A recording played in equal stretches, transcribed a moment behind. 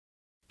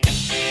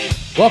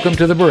Welcome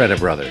to the Barretta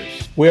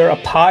Brothers. We're a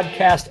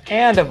podcast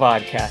and a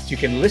vodcast. You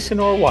can listen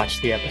or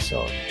watch the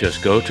episode.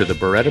 Just go to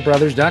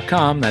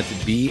thebarrettabrothers.com. That's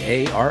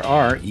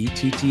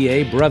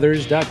BARRETTA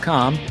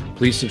brothers.com.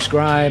 Please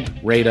subscribe,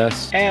 rate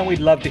us. And we'd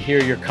love to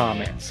hear your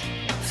comments.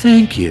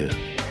 Thank you.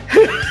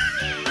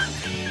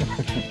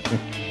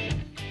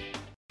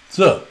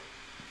 So,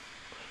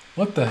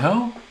 what the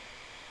hell?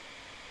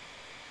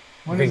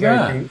 What is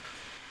that?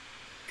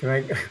 Can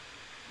I?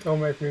 Don't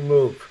make me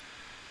move.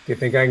 Do you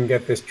think I can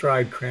get this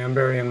dried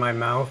cranberry in my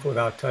mouth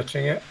without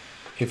touching it?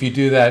 If you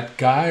do that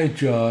guy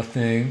jaw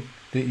thing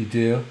that you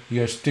do, you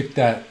gotta stick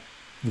the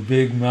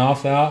big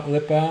mouth out,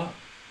 lip out.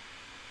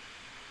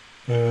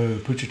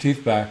 Put your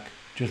teeth back.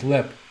 Just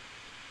lip.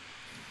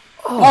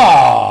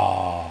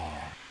 Oh.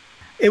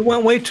 It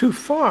went way too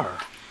far.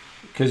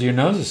 Because your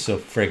nose is so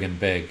friggin'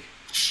 big.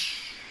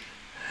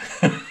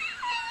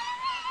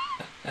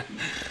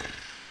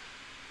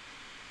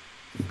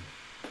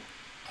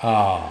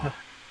 Oh.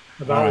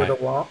 About right.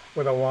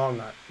 with a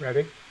walnut.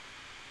 Ready?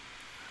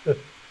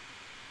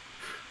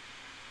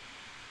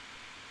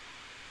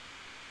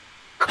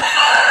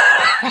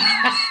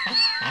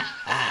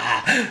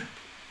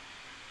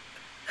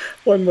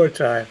 One more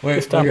time. Wait,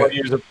 this time I'll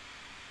use a...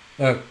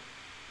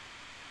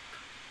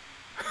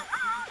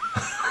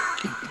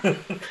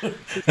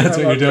 That's what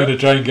you're doing to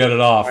try and get it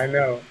off. I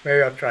know.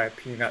 Maybe I'll try a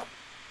peanut.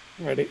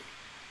 Ready?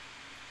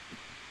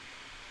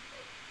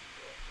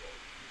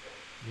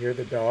 You hear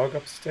the dog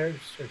upstairs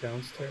or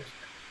downstairs?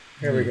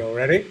 Here we go.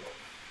 Ready?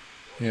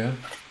 Yeah.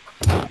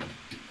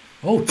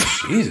 Oh,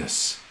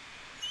 Jesus.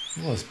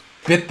 Almost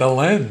bit the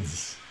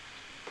lens.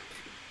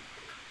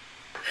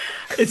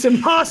 It's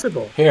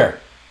impossible. Here.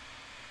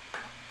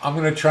 I'm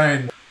going to try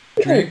and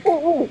drink.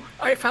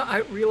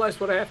 I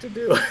realized what I have to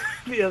do.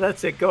 Yeah,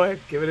 that's it. Go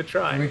ahead. Give it a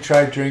try. Let me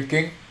try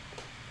drinking.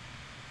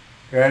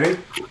 Ready?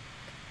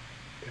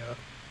 Yeah.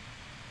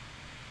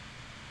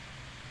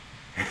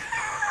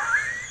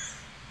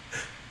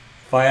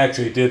 If I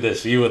actually did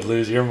this, you would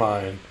lose your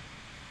mind.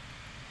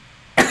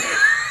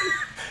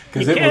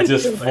 Because it will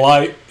just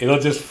fly. It'll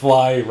just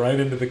fly right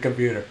into the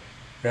computer.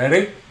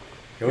 Ready?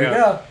 Here we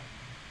go.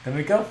 Let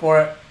me go for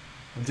it.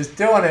 I'm just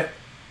doing it.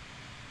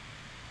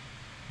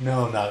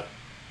 No, I'm not.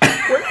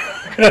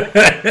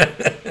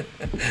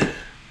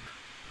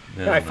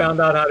 I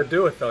found out how to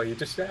do it, though. You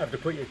just have to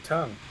put your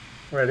tongue.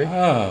 Ready?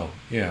 Oh,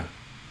 yeah.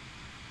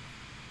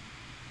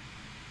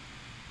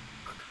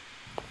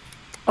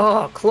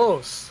 Oh,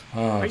 close.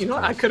 Oh, you know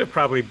what? I could have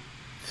probably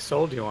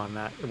sold you on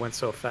that. It went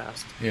so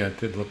fast. Yeah, it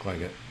did look like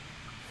it.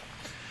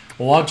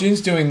 Well, while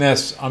Gene's doing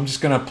this, I'm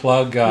just going to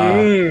plug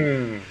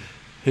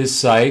his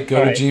site.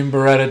 Go to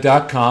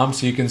genebarretta.com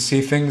so you can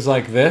see things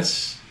like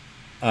this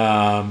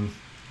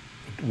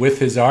with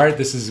his art.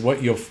 This is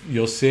what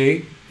you'll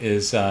see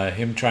is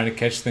him trying to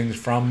catch things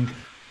from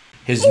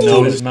his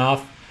nose,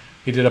 mouth.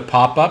 He did a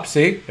pop-up.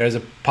 See? There's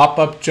a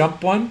pop-up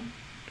jump one.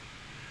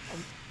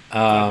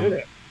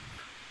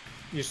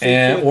 You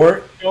see,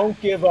 or don't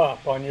give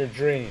up on your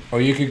dream. Or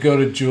you could go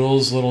to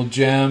Jules' Little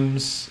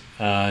Gems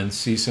and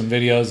see some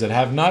videos that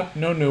have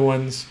no new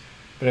ones,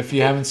 but if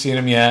you haven't seen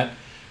them yet,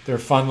 they're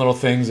fun little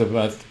things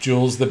about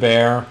Jules the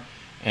bear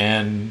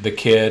and the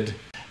kid,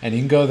 and you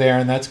can go there,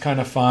 and that's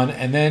kind of fun.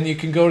 And then you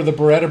can go to the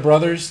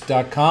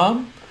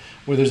BarrettaBrothers.com,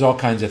 where there's all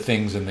kinds of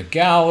things in the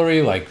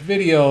gallery, like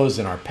videos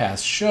and our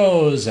past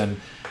shows and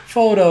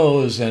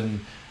photos,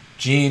 and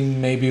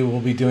Gene maybe will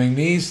be doing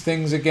these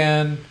things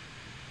again.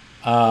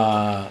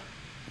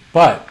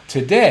 But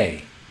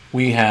today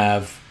we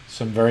have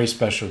some very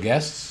special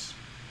guests.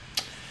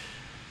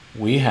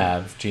 We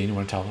have, Gene, you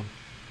want to tell them?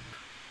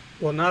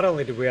 Well, not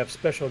only do we have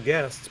special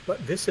guests,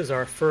 but this is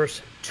our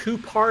first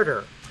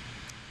two-parter.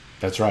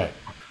 That's right.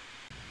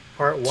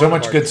 Part one. So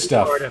much good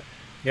stuff.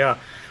 Yeah.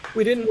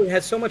 We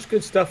had so much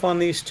good stuff on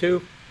these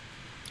two.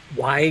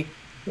 Why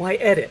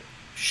edit?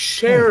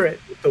 Share it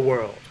with the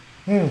world.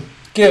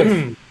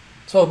 Give.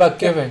 It's all about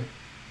giving.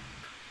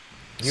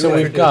 So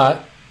we've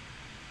got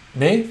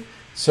me.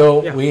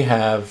 So we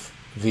have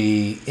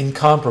the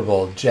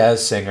incomparable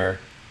jazz singer,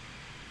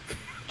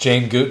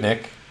 Jane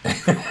Gootnick.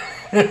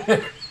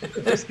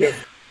 Just give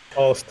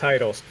false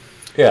titles.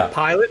 Yeah.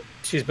 Pilot.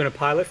 She's been a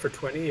pilot for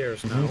 20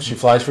 years now. She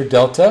flies for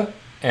Delta,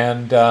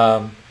 and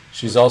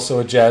she's also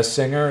a jazz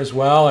singer as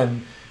well.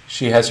 And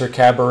she has her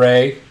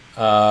cabaret.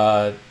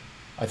 I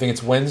think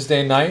it's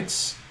Wednesday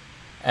nights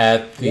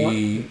at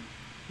the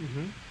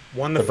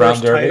won the Brown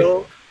first Derby.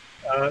 title,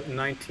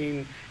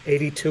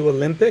 1982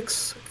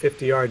 Olympics,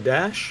 50-yard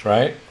dash.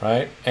 Right.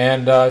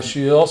 And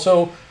she's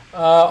also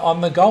on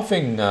the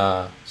golfing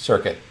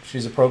circuit.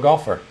 She's a pro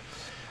golfer.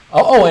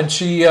 And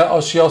she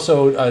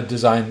also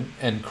designs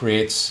and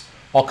creates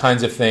all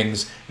kinds of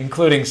things,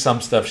 including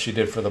some stuff she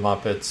did for the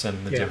Muppets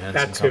and the Jim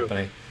Henson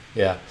Company.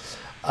 Yeah.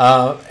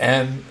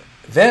 And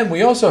then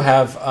we also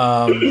have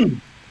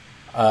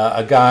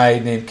a guy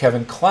named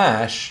Kevin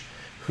Clash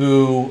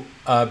who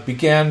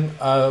began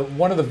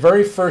one of the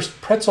very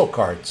first pretzel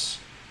carts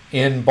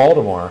in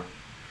Baltimore.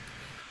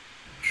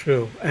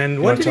 True.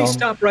 And when did he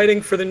stop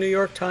writing for the New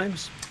York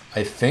Times?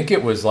 I think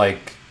it was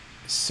like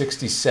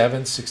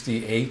 67,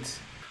 68.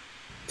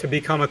 To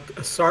become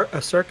a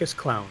circus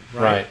clown,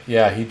 right? Right,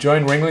 yeah. He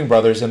joined Ringling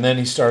Brothers, and then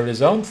he started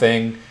his own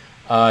thing.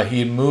 He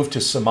had moved to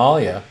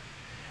Somalia,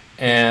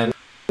 and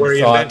where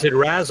he invented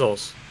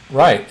Razzles.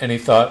 Right, and he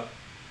thought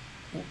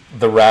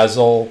the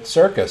Razzle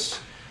Circus,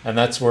 and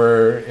that's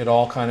where it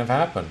all kind of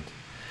happened.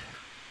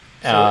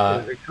 So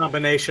it was a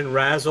combination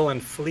Razzle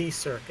and Flea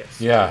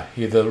Circus. Yeah,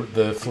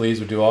 the Fleas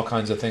would do all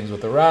kinds of things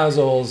with the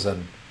Razzles,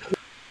 and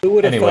who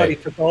would have thought he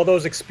took all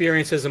those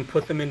experiences and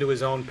put them into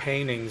his own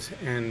paintings,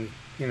 and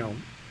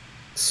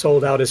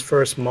sold out his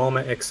first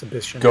MoMA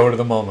exhibition. Go to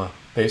the MoMA.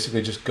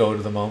 Basically, just go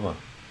to the MoMA.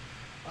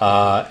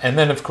 And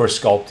then, of course,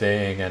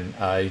 sculpting, and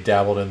he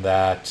dabbled in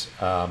that.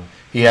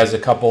 He has a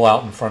couple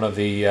out in front of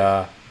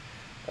the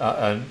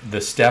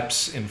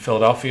steps in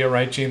Philadelphia,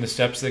 right, Gene? The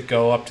steps that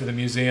go up to the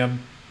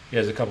museum. He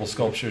has a couple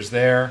sculptures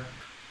there.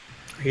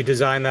 He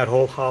designed that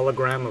whole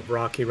hologram of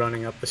Rocky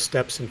running up the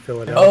steps in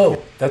Philadelphia.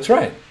 Oh, that's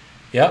right.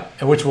 Yep,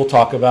 and which we'll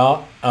talk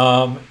about.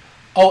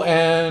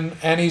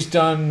 And he's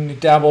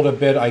dabbled a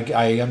bit,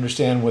 I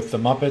understand, with the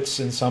Muppets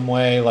in some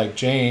way, like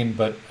Jane,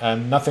 but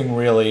nothing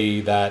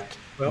really that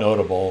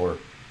notable. Or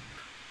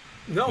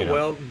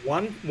well,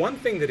 one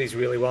thing that he's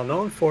really well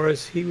known for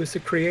is he was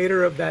the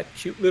creator of that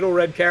cute little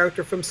red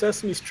character from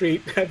Sesame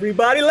Street.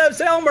 Everybody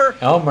loves Elmer.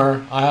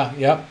 Elmer,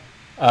 yep.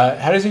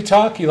 How does he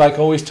talk? He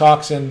always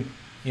talks in,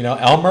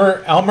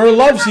 Elmer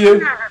loves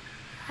you,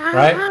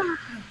 right?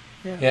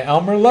 Yeah,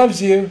 Elmer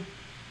loves you.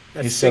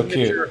 He's so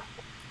cute.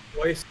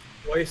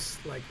 Voice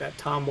like that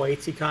Tom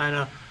Waitsy kind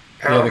of.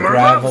 Yeah, the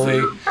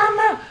gravelly.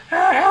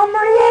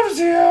 Elmer loves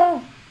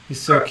you.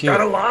 He's so cute.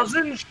 Got a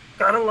lozenge?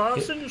 Got a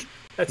lozenge?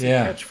 That's a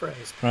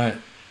catchphrase. Right.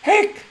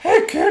 Hey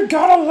kid,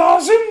 got a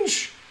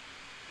lozenge?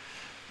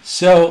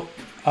 So,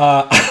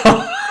 all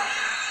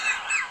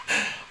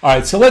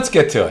right. So let's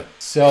get to it.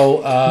 So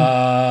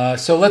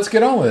let's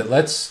get on with it.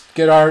 Let's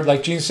get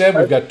like Gene said,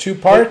 we've got 2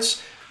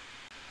 parts.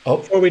 Oh.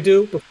 Before we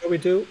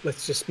do,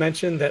 let's just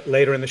mention that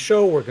later in the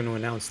show, we're going to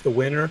announce the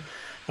winner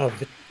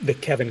of the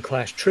Kevin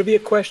Clash trivia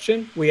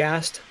question we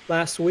asked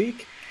last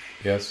week.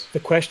 Yes. The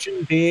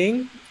question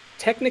being,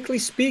 technically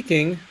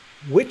speaking,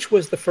 which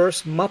was the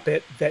first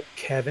Muppet that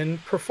Kevin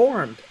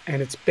performed? And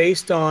it's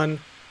based on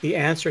the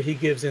answer he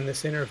gives in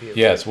this interview.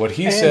 Yes, what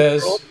he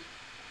says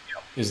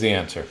is the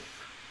answer.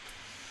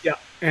 Yeah,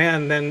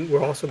 and then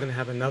we're also going to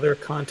have another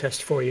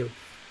contest for you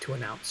to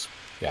announce.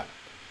 Yeah.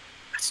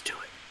 Let's do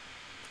it.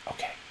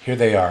 Okay. Here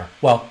they are.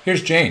 Well,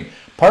 here's Jane.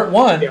 Part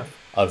 1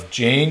 of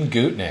Jane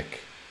Gootnick.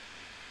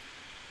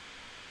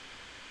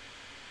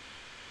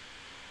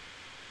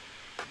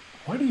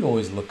 Why do you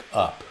always look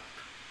up?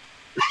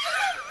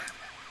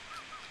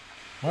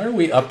 Why are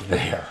we up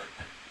there?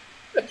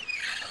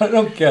 I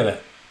don't get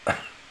it. Are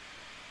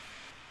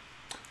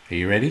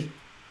you ready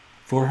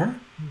for her?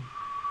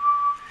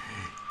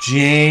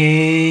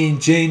 Jane,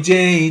 Jane,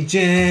 Jane,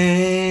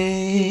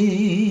 Jane.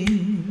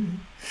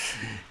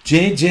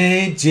 Jane,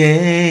 Jane,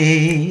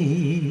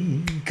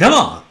 Jane. Come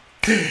on.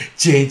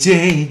 Jane,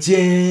 Jane,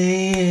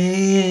 Jane.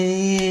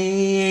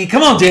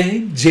 Come on,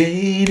 Jane.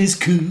 Jane is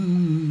cool.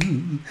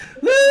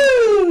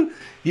 Woo!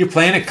 You're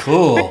playing it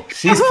cool.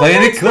 She's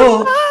playing it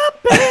cool.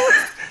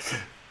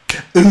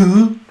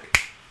 Ooh.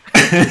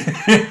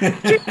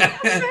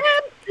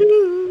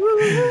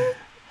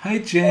 Hi,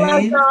 Jane.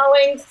 Hello,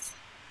 darlings.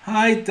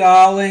 Hi,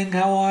 darling.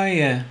 How are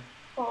you?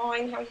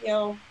 Fine. How are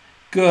you?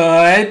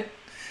 Good.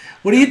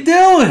 What are you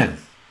doing?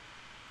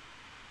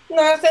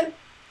 Nothing.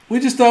 We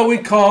just thought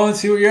we'd call and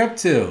see what you're up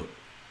to.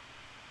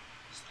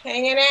 Just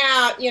hanging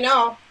out,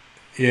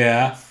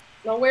 Yeah.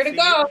 Nowhere to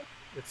go.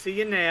 Let's see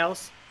your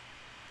nails.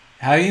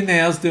 How are your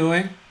nails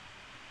doing?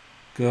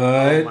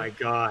 Good. Oh, my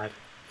God.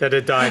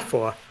 That'd die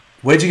for.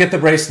 Where'd you get the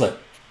bracelet?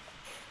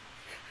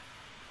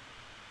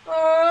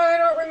 I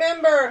don't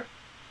remember.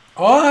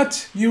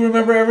 What? You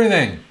remember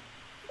everything.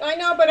 I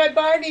know, but I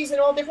buy these in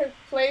all different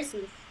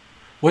places.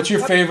 What's your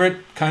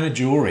favorite kind of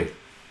jewelry?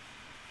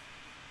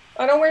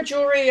 I don't wear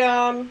jewelry.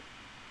 I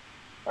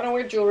don't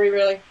wear jewelry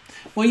really.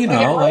 Well, you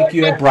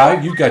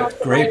got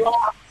great.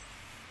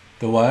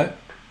 The what?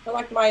 I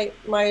like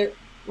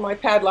my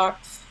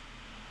padlocks.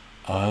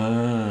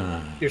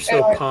 Ah. You're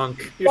so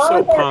punk. You're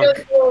so Malas aren't punk.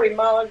 really jewelry.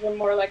 Malas are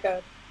more like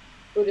a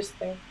Buddhist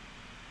thing.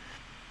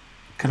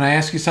 Can I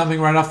ask you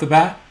something right off the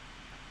bat?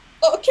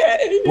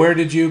 Okay. Where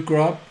did you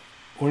grow up?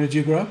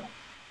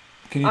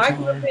 Can you I tell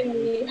grew her? up in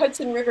the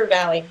Hudson River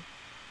Valley.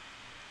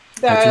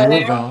 Hudson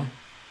River Valley.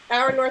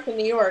 Hour north of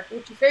New York,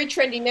 which is very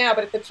trendy now,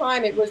 but at the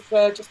time it was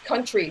just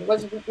country. It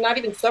was not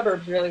even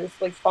suburbs really. It was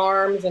like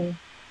farms and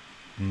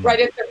right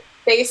at the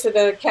base of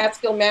the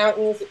Catskill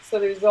Mountains. So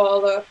there's all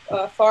the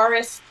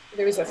forest.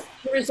 There was a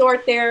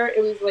resort there.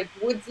 It was like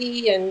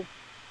woodsy and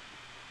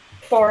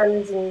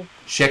farms and.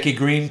 Shecky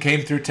Green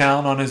came through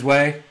town on his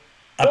way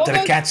up to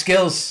the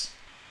Catskills.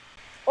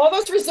 All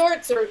those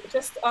resorts are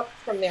just up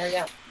from there,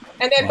 yeah.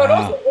 And then, but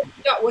also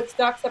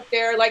Woodstock's up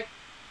there, like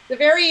the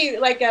very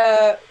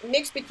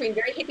mix between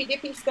very hippy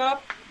dippy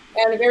stuff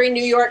and a very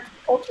New York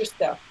culture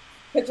stuff.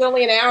 It's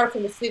only an hour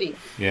from the city.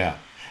 Yeah.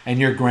 And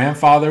your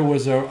grandfather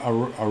was a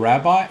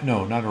rabbi?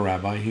 No, not a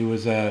rabbi. He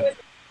was a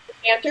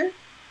cantor.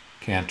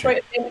 Cantor.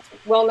 Right,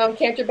 well-known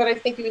cantor, but I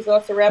think he was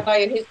also a rabbi,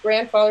 and his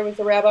grandfather was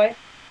a rabbi.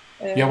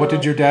 And, yeah, what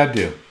did your dad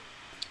do?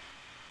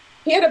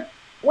 He had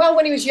well,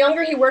 when he was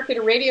younger, he worked at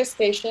a radio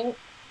station,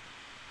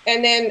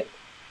 and then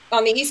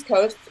on the East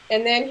Coast,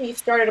 and then he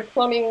started a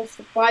plumbing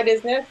supply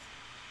business,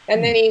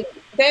 and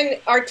then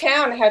our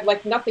town had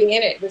like nothing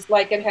in it. It was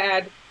like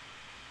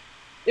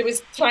it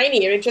was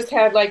tiny. It just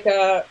had like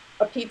a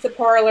pizza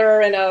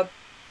parlor and a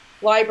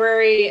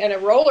library and a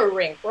roller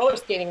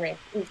skating rink.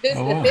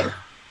 Wow.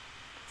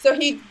 So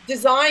he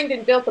designed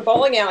and built a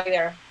bowling alley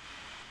there.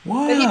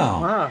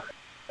 Wow.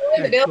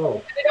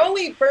 Cool.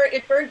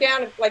 It burned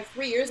down like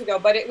 3 years ago,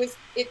 but it was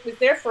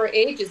there for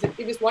ages.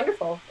 It was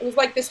wonderful. It was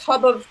like this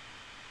hub of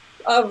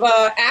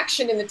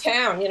action in the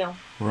town, you know.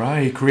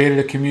 Right. He created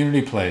a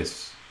community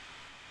place.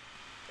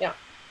 Yeah.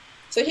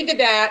 So he did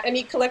that, and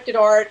he collected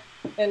art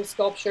and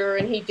sculpture,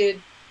 and he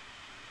did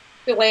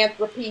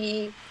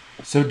philanthropy.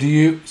 So do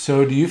you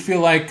feel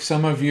like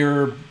some of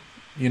your,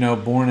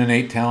 born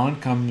innate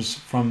talent comes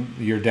from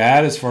your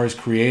dad as far as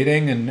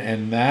creating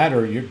and that,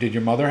 or did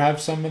your mother have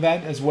some of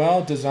that as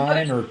well,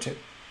 design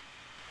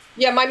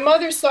Yeah, my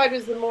mother's side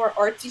was the more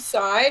artsy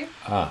side.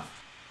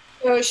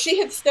 So she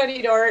had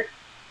studied art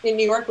in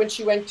New York when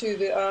she went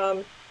to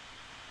I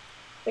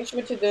think she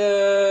went to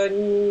the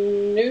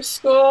New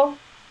School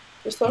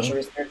for Social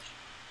Research.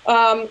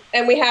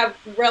 And we have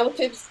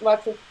relatives,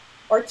 lots of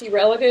artsy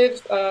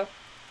relatives,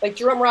 like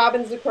Jerome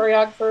Robbins, the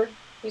choreographer.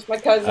 He's my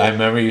cousin. I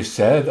remember you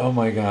said, oh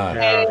my God.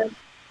 And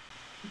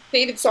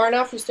David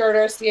Sarnoff, who started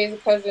RCA, is a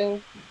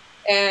cousin.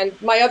 And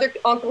my other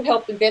uncle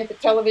helped invent the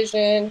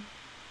television.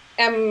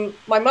 And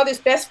my mother's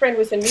best friend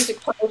was in music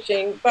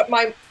publishing. But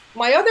my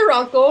other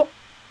uncle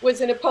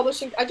was in a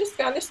publishing, I just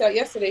found this out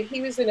yesterday.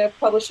 He was in a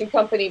publishing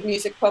company,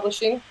 music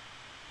publishing.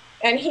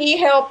 And he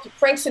helped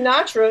Frank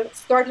Sinatra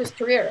start his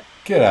career.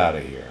 Get out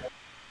of here.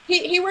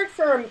 He worked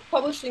for a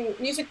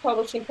music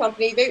publishing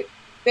company. They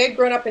had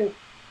grown up in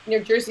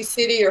Jersey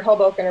City or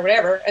Hoboken or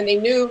whatever, and they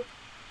knew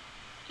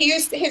he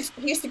used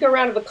to go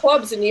around to the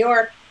clubs in New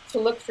York to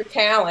look for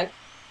talent,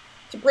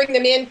 to bring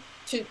them in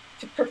to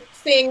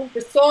sing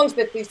the songs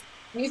that this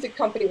music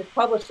company was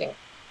publishing.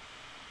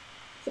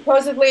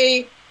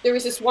 Supposedly there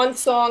was this one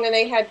song, and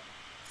they had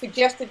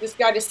suggested this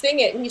guy to sing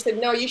it, and he said,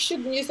 "No, you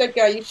shouldn't use that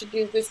guy. You should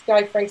use this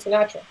guy, Frank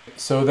Sinatra."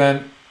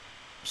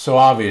 So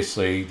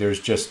obviously there's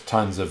just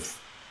tons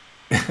of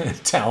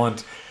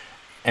talent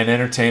and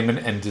entertainment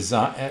and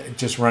design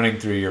just running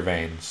through your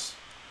veins.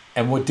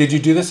 And what did you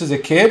do this as a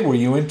kid? Were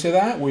you into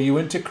that? Were you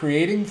into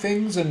creating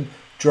things and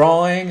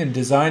drawing and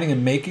designing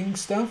and making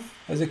stuff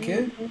as a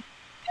kid?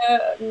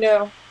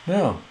 No.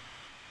 No.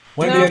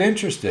 When did you get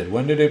interested?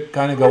 When did it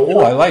kind of go,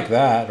 oh, I like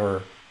that?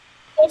 Or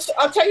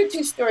I'll tell you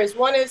two stories.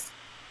 One is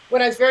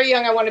when I was very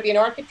young, I wanted to be an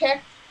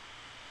architect.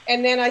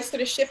 And then I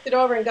sort of shifted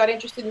over and got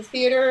interested in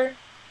theater.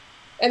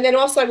 And then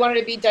also I wanted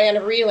to be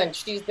Diana Vreeland.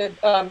 She's the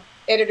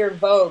editor of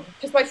Vogue.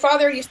 Because my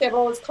father used to have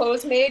all his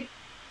clothes made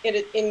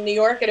in New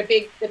York at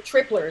the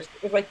Triplers.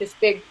 It was like this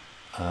big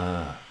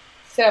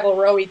Savile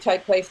Row-y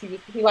type place.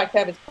 He liked to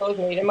have his clothes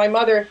made. And my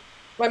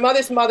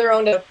mother's mother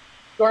owned a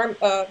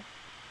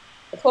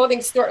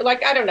clothing store.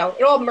 Like, I don't know.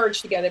 It all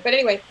merged together. But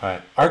anyway.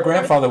 Right. Our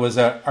grandfather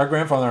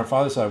on our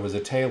father's side was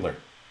a tailor.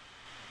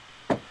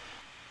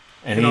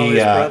 And all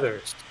his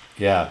brothers.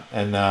 Yeah,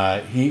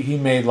 and he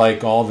made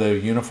like all the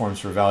uniforms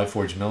for Valley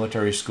Forge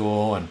Military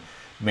School and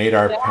made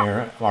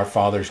our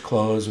father's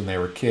clothes when they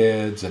were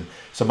kids. And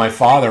so my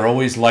father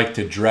always liked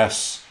to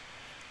dress,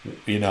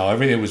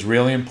 everything was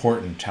really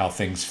important, how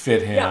things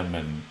fit him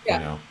and,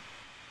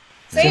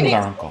 Same with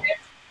our uncle.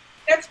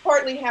 That's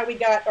partly how we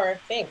got our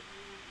thing.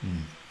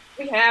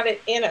 We have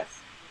it in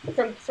us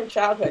from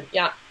childhood,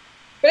 yeah.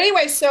 But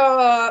anyway, so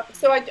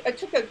I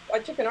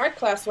took an art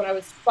class when I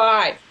was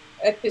 5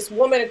 at this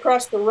woman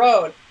across the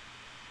road.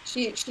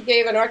 She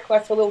gave an art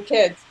class for little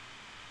kids,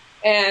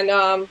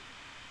 and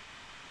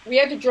we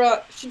had to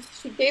draw.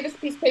 She gave us a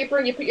piece of paper,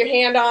 and you put your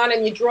hand on,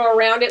 and you draw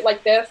around it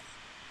like this,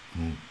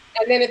 and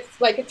then it's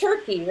like a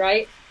turkey,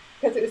 right?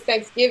 Because it was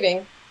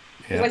Thanksgiving.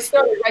 Yeah. I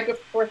started right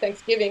before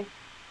Thanksgiving,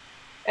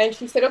 and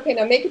she said, "Okay,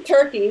 now make a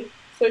turkey."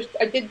 So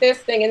I did this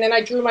thing, and then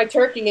I drew my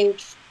turkey. And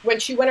when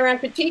she went around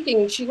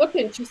critiquing, she looked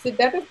at it, and she said,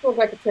 "That doesn't look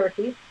like a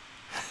turkey."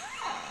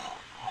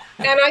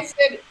 And I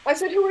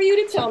said, "Who are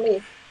you to tell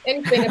me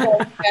anything about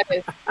what that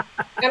is?"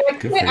 And I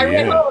quit. I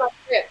ran home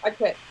and I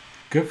quit.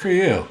 Good for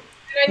you.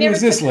 Who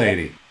is this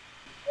lady?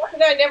 After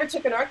that, I never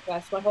took an art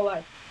class my whole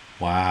life.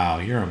 Wow,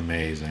 you're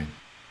amazing.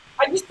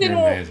 I just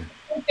didn't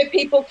think that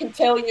people can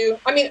tell you.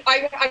 I mean,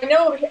 I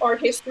know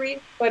art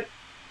history, but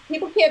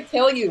people can't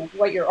tell you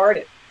what your art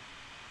is.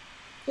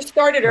 Just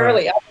started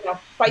early. I don't know,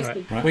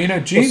 feisty. Right. Well,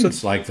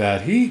 Gene's like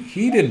that.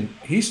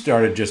 He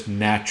started just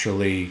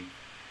naturally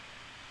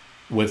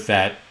with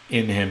that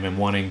in him and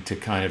wanting to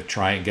kind of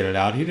try and get it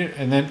out. He didn't,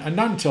 and then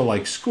not until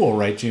like school,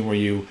 right, Gene, where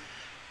you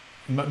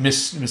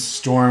Miss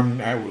Storm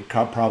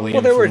probably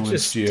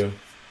influenced you.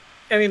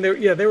 I mean,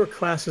 there were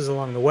classes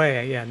along the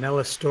way. Yeah,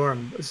 Nella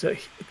Storm was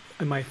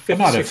and my fifth,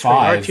 not at sixth grade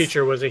art 5.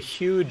 teacher was a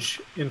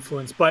huge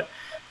influence. But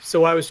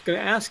so I was going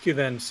to ask you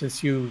then,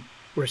 since you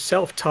were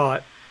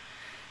self-taught,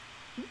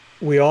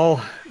 we all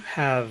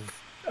have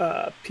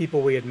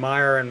people we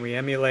admire and we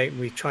emulate, and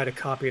we try to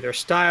copy their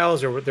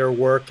styles, or their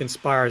work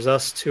inspires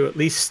us to at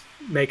least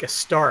make a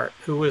start.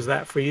 Who was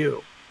that for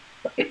you?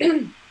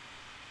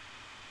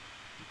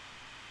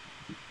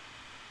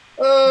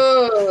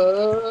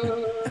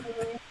 Well,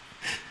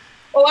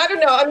 I don't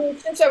know. I mean,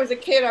 since I was a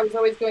kid, I was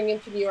always going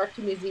into New York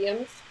to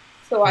museums.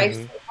 So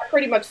I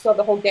pretty much saw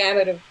the whole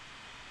gamut of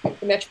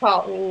the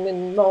Metropolitan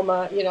and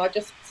MoMA. You know, I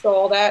just saw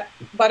all that.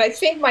 But I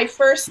think my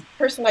first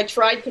person I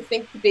tried to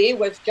think to be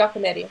was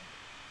Giacometti.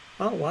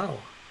 Oh, wow.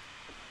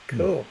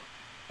 Cool.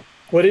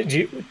 What did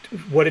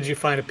you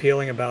find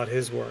appealing about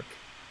his work?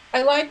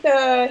 I liked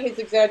his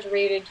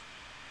exaggerated.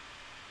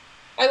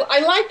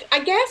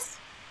 I guess,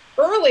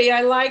 early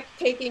I liked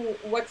taking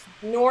what's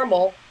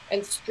normal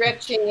and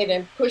stretching it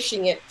and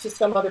pushing it to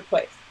some other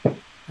place.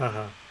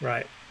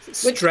 Right.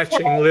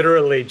 Stretching,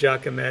 literally,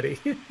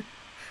 Giacometti.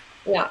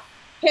 Yeah.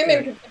 Him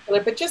in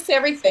particular, but just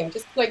everything.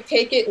 Just like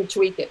take it and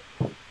tweak it.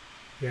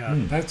 Yeah.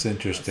 That's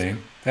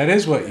interesting. That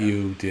is what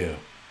you do.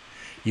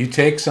 You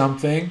take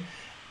something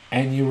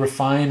and you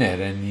refine it,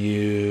 and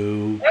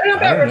you... I don't know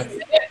about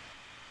refine it,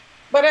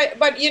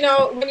 but you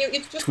know, when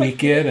it's just tweak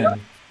like, it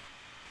and...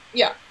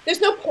 Yeah. There's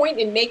no point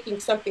in making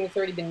something that's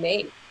already been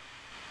made.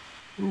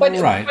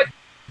 Right.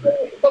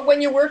 But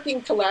when you're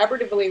working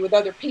collaboratively with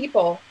other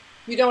people,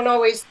 you don't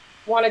always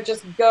want to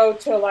just go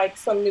to like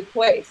some new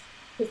place,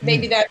 because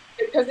maybe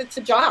because it's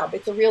a job,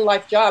 it's a real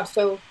life job.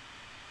 So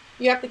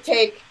you have to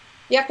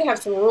have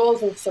some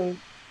rules and some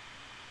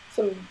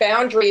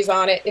boundaries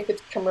on it if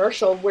it's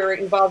commercial, where it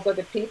involves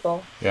other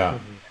people. Yeah.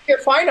 If you're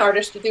a fine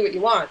artist, you do what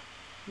you want,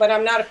 but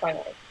I'm not a fine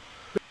artist.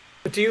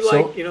 But do you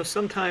like,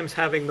 sometimes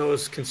having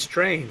those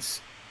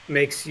constraints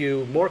makes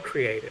you more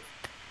creative,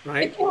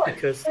 right? It can.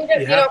 Because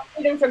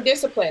freedom from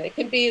discipline. It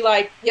can be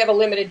like you have a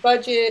limited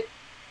budget,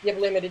 you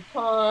have limited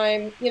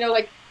time,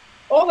 like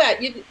all that.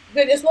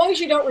 But as long as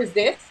you don't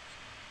resist,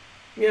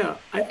 I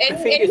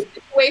think any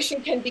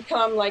situation can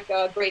become like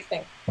a great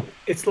thing.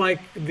 It's like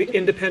the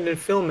independent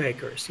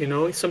filmmakers,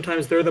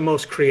 sometimes they're the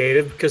most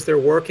creative because they're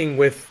working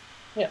with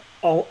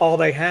all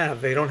they have.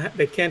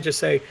 They can't just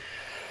say,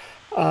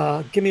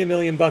 give me $1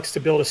 million to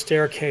build a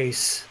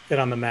staircase that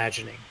I'm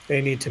imagining.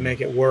 They need to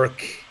make it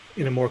work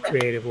in a more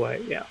creative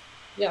way.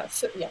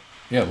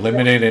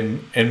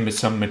 Limited in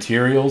some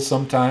materials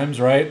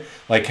sometimes, right?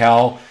 Like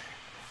how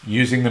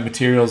using the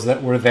materials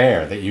that were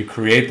there, that you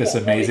create this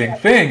amazing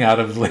thing out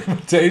of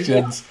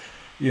limitations,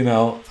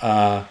 and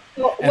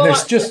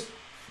there's just...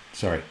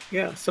 Sorry.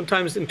 Yeah,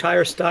 sometimes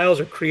entire styles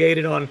are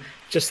created on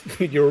just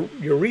your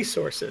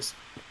resources.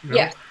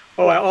 Yes.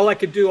 Oh,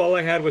 all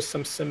I had was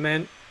some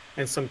cement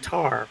and some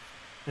tar,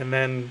 and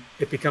then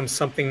it becomes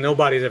something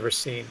nobody's ever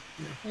seen.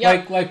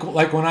 Like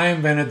when I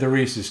invented the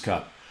Reese's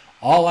cup,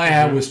 all I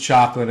had was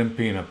chocolate and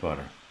peanut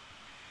butter,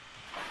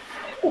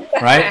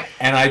 right?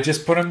 And I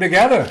just put them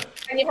together.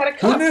 And you had a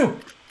cup. Who knew?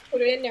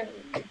 Put it in there.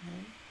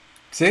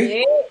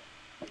 See? Yeah.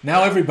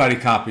 Now everybody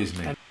copies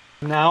me.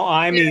 Now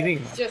I'm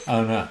eating.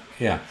 Oh no,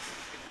 yeah.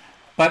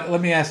 But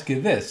let me ask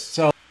you this: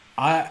 so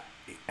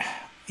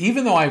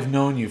even though I've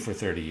known you for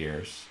 30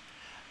 years.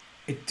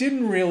 It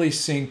didn't really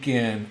sink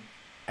in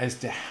as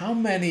to how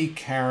many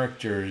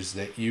characters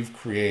that you've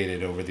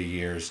created over the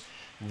years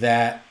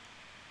that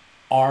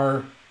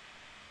are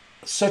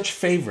such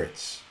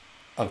favorites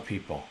of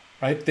people,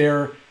 right?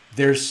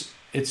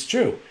 It's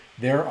true.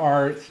 There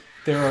are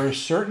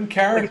certain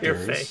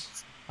characters.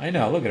 I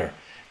know, look at her.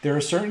 There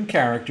are certain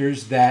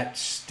characters that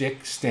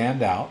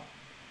stand out,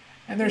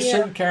 and there's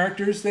certain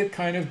characters that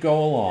kind of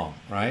go along,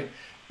 right?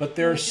 But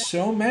there are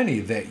so many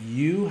that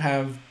you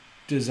have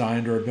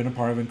designed or been a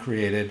part of and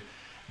created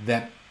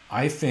that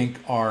I think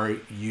are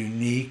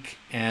unique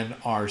and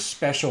are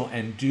special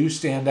and do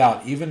stand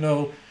out, even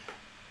though,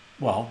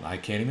 well, I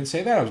can't even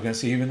say that. I was going to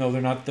say even though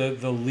they're not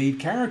the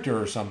lead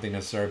character or something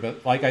necessarily,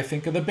 but like I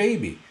think of the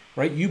baby,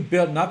 right? You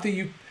built, not that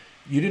you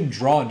didn't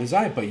draw and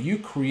design, but you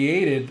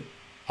created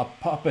a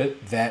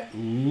puppet that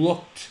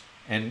looked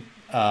and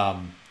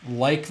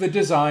like the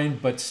design,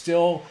 but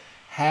still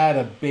had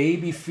a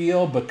baby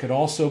feel, but could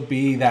also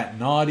be that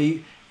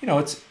naughty,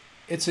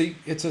 it's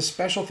a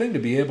special thing to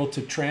be able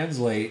to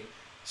translate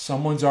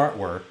someone's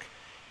artwork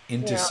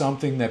into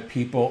something that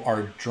people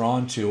are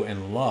drawn to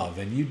and love.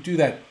 And you do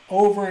that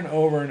over and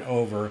over and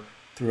over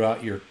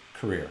throughout your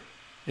career.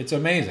 It's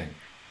amazing.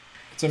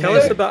 It's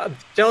amazing.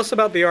 Tell us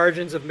about the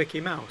origins of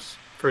Mickey Mouse,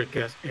 for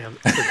example.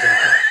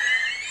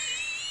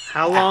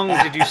 How long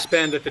did you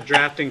spend at the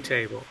drafting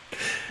table?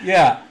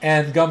 Yeah,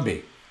 and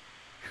Gumby.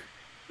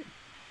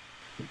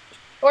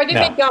 Oh, I did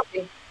make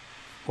Gumby.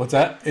 What's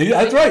that?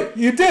 That's right,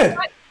 you did.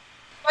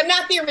 But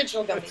not the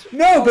original Gumby.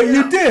 No, but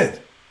you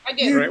did. I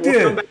did. Right,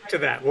 we'll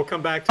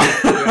come back to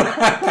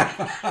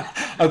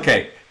that.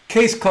 Okay,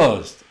 case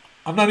closed.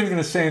 I'm not even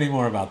going to say any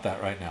more about that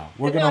right now.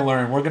 We're going to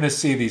learn. We're going to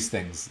see these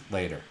things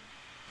later.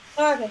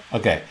 Okay.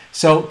 Okay,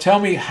 so tell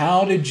me,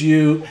 how'd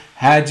you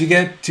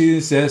get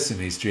to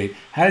Sesame Street?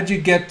 How did you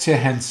get to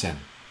Henson?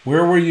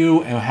 Where were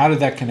you, and how did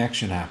that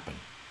connection happen?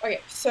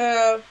 Okay,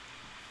 so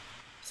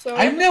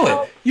I knew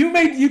it. You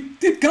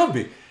did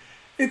Gumby.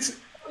 Yeah,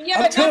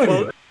 I'm but telling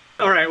Well, you.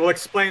 all right, we'll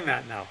explain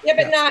that now. Yeah,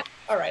 but not.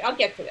 All right, I'll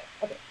get to that.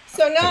 Okay,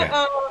 so not.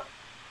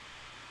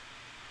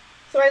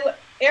 Okay.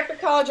 After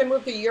college, I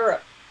moved to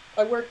Europe.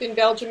 I worked in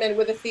Belgium and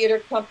with a theater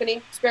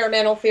company,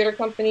 experimental theater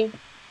company,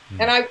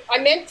 and I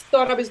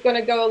thought I was going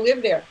to go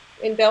live there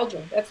in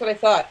Belgium. That's what I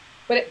thought,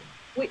 but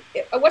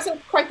it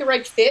wasn't quite the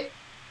right fit.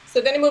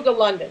 So then I moved to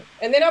London,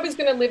 and then I was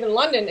going to live in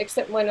London,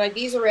 except when my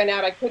visa ran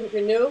out, I couldn't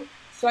renew,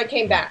 so I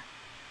came back.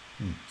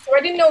 So I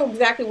didn't know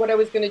exactly what I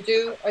was going to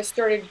do. I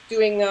started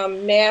doing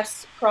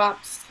mass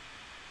props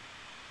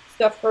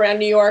stuff around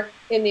New York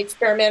in the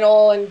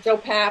experimental and Joe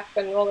Papp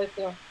and all this,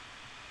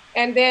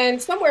 And then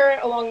somewhere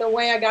along the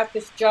way, I got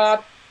this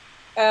job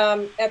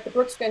at the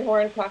Brooks Van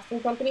Horen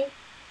Costume Company,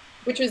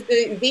 which was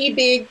the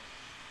big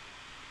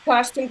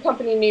costume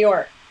company in New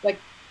York, like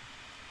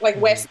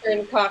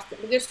Western costume.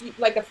 Just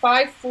like a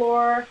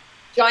 5-floor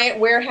giant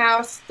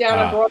warehouse down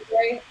on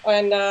Broadway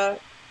on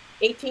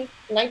 18th,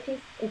 19th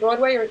and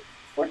Broadway, or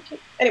 14th.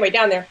 Anyway,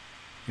 down there.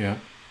 Yeah.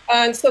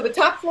 And so the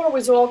top floor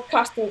was all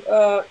costume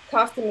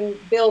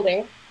and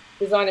building,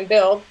 design and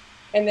build.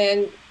 And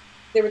then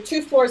there were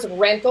 2 floors of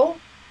rental.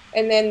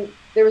 And then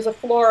there was a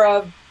floor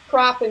of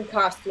prop and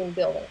costume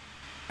building.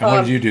 And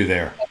what did you do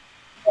there?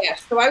 Yeah,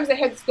 so I was a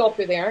head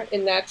sculptor there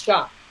in that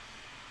shop.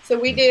 So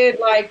we did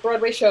like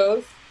Broadway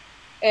shows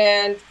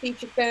and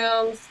feature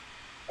films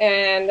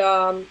and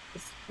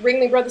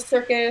Ringling Bros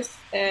Circus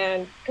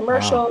and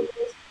commercials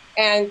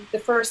and the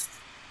first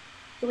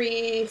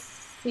 3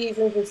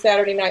 seasons of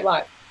Saturday Night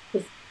Live,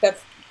 because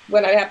that's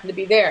when I happened to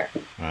be there.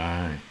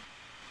 Right.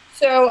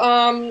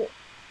 So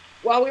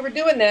while we were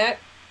doing that,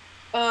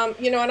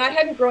 and I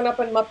hadn't grown up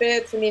on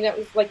Muppets. I mean, that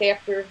was like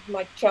after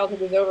my childhood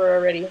was over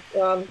already.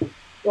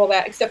 All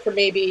that, except for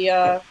maybe,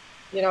 the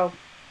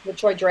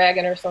Troy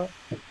Dragon or something.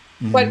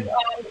 Mm-hmm. But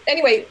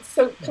anyway,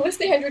 so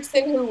Callista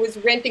Hendrickson, who was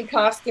renting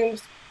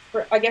costumes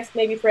for, I guess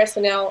maybe for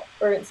SNL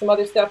or some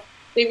other stuff,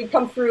 they would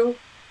come through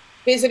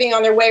visiting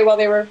on their way while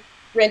they were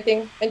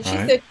renting. And she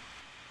said,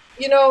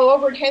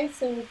 over at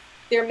Henson,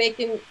 they're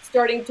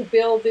starting to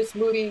build this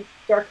movie,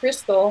 Dark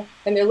Crystal,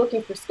 and they're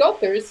looking for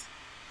sculptors.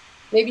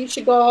 Maybe you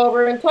should go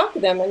over and talk to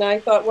them. And I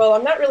thought, well,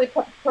 I'm not really a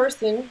puppet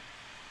person.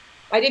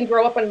 I didn't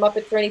grow up on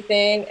Muppets or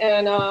anything.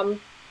 And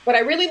but I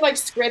really liked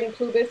Scred and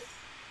Plubis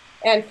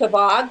and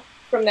Favog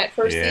from that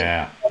first season.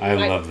 Yeah, I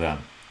love them.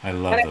 I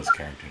love those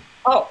characters.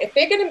 Oh, if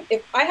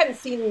I hadn't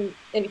seen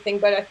anything,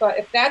 but I thought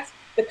if that's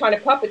the kind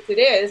of puppets it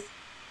is,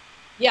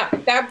 yeah,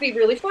 that would be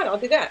really fun. I'll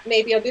do that.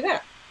 Maybe I'll do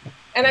that.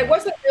 And I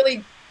wasn't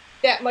really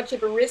that much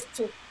of a risk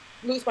to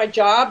lose my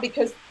job,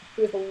 because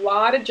there was a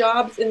lot of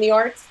jobs in the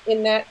arts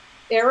in that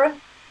era.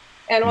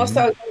 And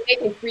also I was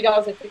making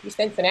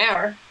 $3.50 an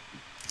hour.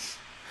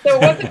 So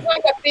it wasn't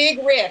like a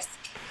big risk.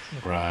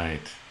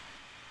 Right.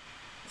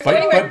 So But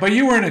anyway,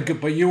 you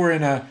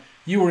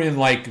were in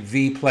like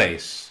the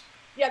place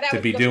that to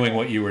was be the doing place.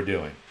 what you were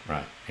doing.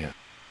 Right. Yeah.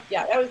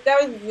 Yeah, that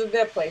was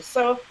the place.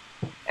 So,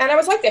 and I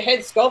was like the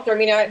head sculptor. I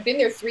mean, I'd been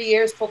there 3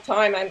 years full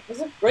time. It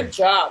was a good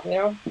job,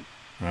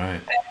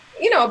 Right.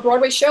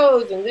 Broadway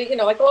shows and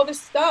like all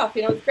this stuff.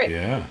 It's great.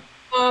 Yeah.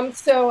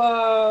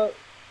 So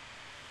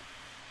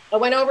I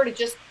went over to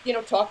just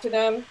talk to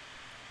them,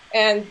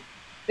 and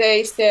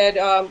they said,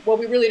 well,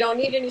 we really don't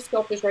need any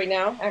sculptors right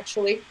now,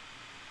 actually.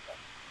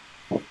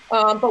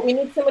 But we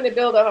need someone to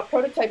build a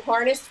prototype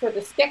harness for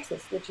the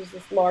Skeksis, which is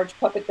this large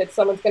puppet that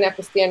someone's going to have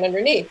to stand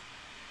underneath.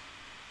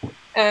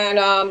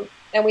 And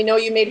we know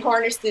you made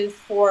harnesses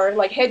for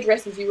like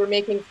headdresses you were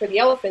making for the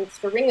elephants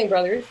for Ringling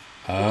Brothers.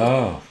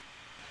 Oh.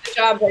 The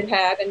jobs I'd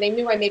had, and they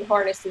knew I made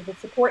harnesses and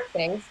support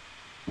things.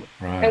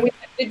 Right. And we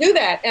had to do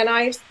that. And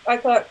I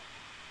thought,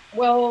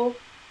 well,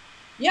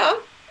 yeah,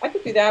 I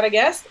could do that, I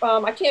guess.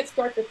 I can't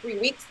start for 3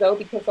 weeks, though,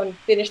 because I'm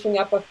finishing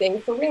up a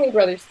thing for Ringling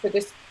Brothers for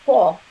this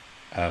fall.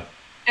 Oh.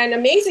 And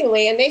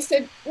amazingly, and they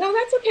said, no,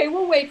 that's okay.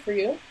 We'll wait for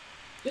you.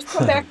 Just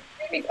come back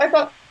in 3 weeks. I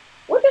thought,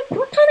 what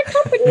kind of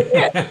company is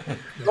that?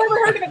 I've never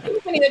heard of a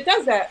company that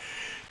does that.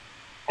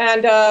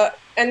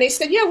 And they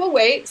said, yeah, we'll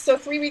wait. So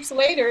 3 weeks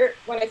later,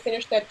 when I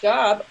finished that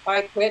job,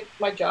 I quit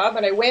my job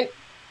and I went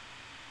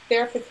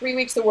there for 3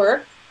 weeks of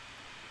work.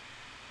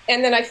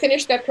 And then I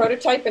finished that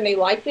prototype and they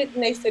liked it.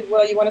 And they said,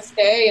 well, you want to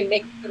stay and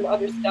make some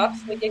other stuff?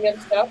 So they gave me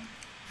other stuff.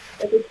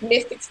 Like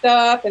mystic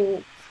stuff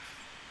and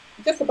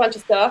just a bunch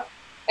of stuff.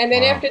 And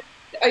then after,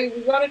 I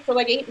was on it for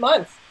like 8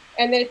 months.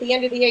 And then at the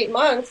end of the 8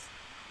 months,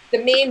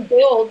 the main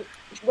build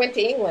went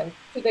to England,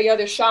 to the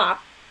other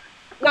shop.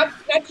 Not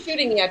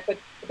shooting yet, but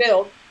the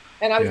build.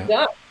 And I was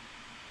done.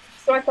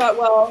 So I thought,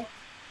 well,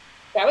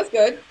 that was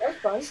good. That was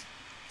fun.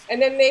 And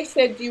then they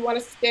said, do you want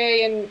to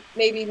stay and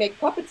maybe make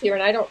puppets here?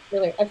 And I said,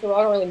 well,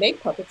 I don't really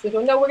make puppets. They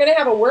go, no, we're going to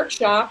have a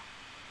workshop.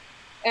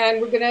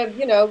 And we're going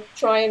to,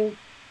 try and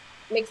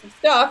make some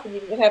stuff. And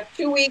you can have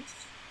 2 weeks.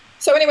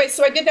 So anyway,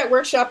 so I did that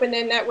workshop, and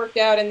then that worked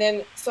out. And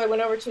then, so I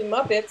went over to the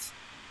Muppets.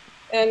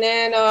 And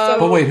then...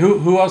 but wait,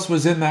 who else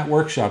was in that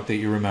workshop that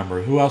you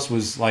remember? Who else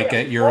was like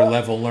at your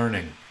level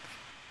learning?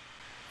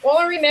 All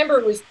I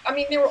remember was, I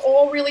mean, they were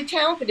all really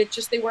talented. It's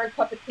just they weren't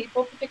puppet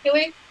people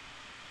particularly.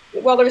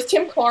 Well, there was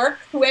Tim Clark,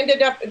 who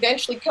ended up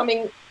eventually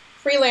coming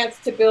freelance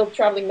to build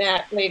Traveling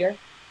Matt later,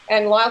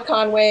 and Lyle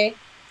Conway,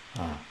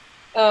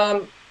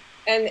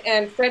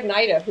 and Fred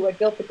Nida, who had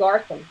built the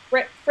Gartham.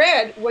 Fred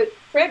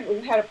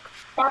had a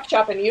prop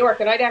shop in New York,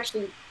 and I'd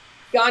actually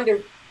gone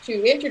to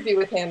interview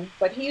with him,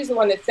 but he's the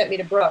one that sent me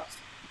to Brooks.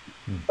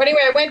 But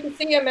anyway, I went to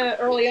see him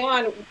early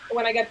on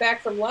when I got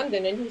back from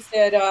London, and he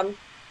said,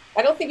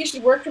 I don't think you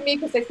should work for me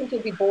because I think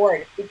you'll be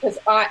bored, because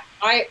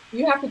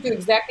you have to do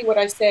exactly what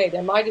I say.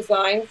 They're my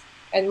designs,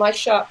 and my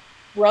shop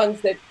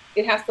runs that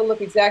it has to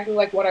look exactly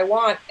like what I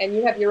want, and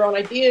you have your own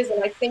ideas,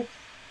 and I think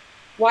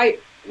why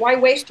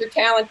waste your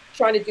talent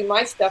trying to do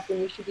my stuff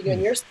when you should be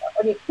doing your stuff?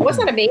 I mean,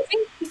 wasn't that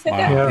amazing? He said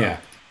that. Yeah.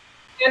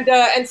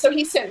 And so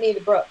he sent me to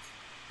Brooks.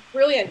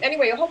 Brilliant.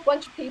 Anyway, a whole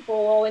bunch of people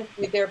all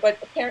interviewed there, but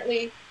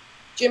apparently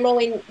Jim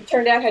only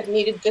turned out had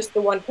needed just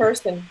the one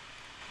person.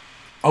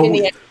 Oh, in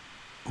the end.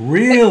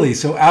 Really?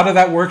 So out of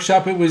that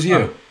workshop, it was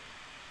you?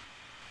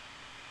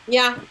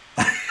 Yeah.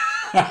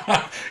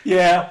 Yeah.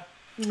 Yeah.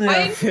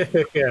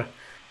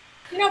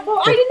 You know,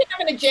 well, I didn't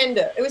have an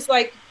agenda. It was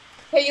like,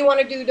 hey, you want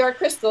to do Dark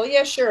Crystal?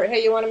 Yeah, sure.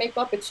 Hey, you want to make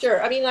Muppets?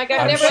 Sure. I mean, like,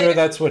 I'm sure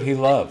that's what he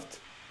loved.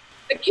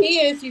 The key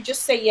is you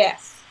just say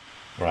yes.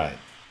 Right.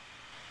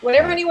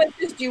 Whatever anyone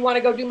says, do you want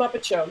to go do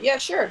Muppet Show? Yeah,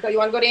 sure. You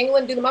want to go to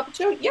England and do the Muppet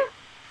Show? Yeah.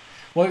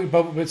 Well,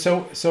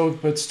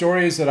 but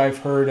stories that I've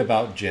heard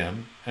about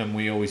Jim, and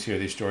we always hear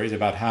these stories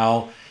about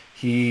how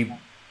he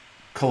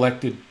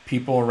collected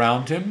people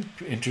around him,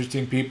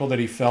 interesting people that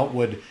he felt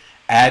would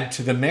add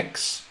to the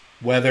mix,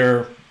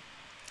 whether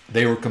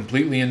they were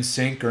completely in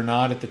sync or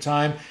not at the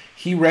time.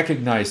 He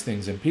recognized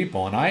things in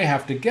people, and I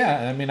have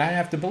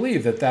to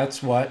believe that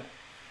that's what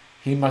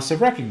he must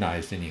have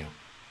recognized in you.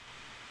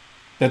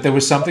 That there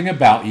was something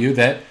about you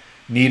that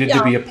needed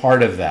to be a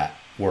part of that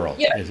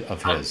world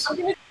of his. I'm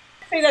going to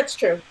say that's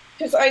true,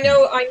 because I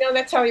know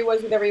that's how he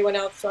was with everyone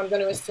else, so I'm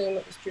going to assume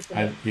it was true for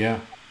me.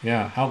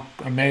 Yeah. How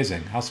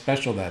amazing. How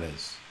special that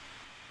is.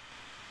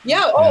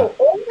 Yeah. Oh,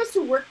 all of us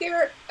who work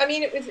there, I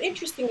mean, it was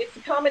interesting. It's a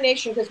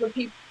combination, because when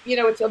people,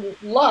 it's a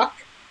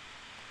luck,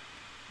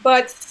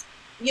 but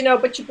you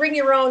bring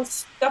your own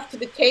stuff to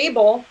the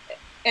table,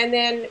 and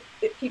then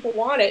if people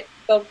want it,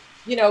 they'll,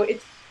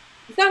 it's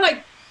not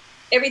like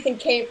everything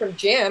came from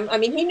Jim. I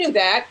mean, he knew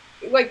that.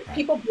 Like,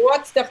 people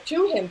brought stuff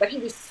to him, but he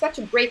was such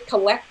a great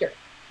collector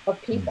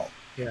of people.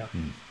 Yeah.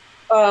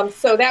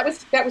 So that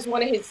was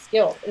one of his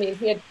skills. I mean,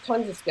 he had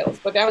tons of skills,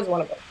 but that was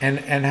one of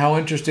them. And how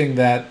interesting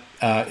that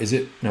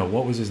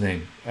what was his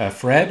name?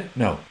 Fred?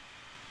 No.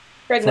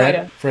 Fred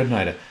Nida. Fred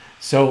Nida.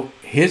 So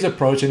his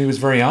approach, and he was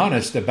very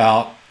honest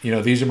about,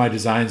 these are my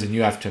designs and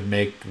you have to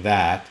make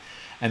that.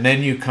 And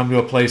then you come to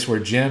a place where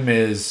Jim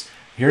is,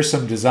 here's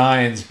some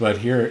designs, but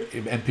here,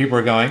 and people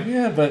are going,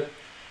 yeah, but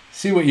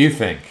see what you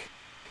think.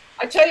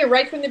 I tell you,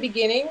 right from the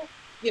beginning,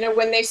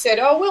 when they said,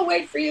 oh, we'll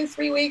wait for you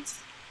 3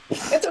 weeks.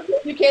 That's okay.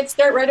 You can't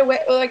start right away.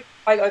 Like,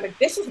 I was like,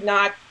 this is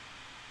not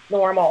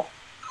normal.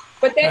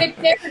 But then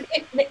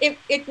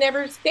it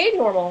never stayed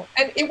normal.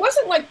 And it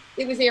wasn't like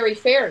it was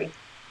airy-fairy.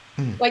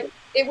 Like,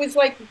 it was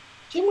like,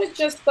 Jim was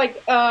just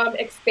like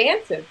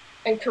expansive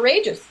and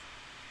courageous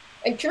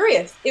and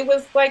curious. It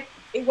was like,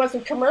 it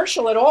wasn't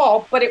commercial at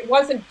all, but it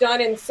wasn't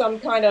done in some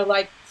kind of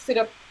like sit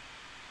up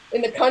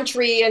in the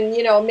country and,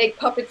 make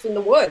puppets in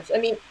the woods. I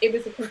mean, it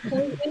was a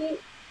completely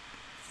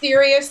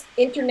serious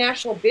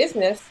international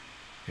business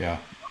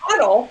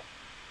model,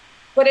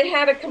 but it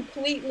had a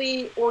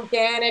completely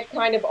organic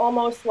kind of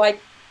almost like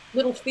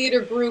little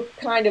theater group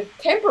kind of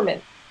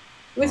temperament.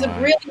 It was a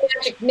really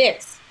magic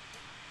mix.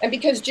 And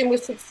because Jim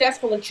was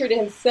successful and true to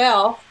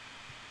himself,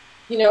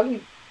 he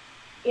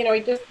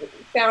just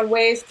found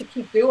ways to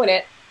keep doing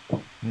it.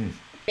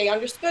 They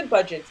understood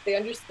budgets. They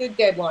understood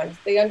deadlines.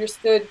 They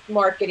understood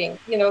marketing.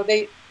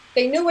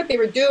 They knew what they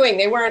were doing.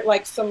 They weren't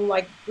like some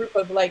like group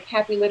of like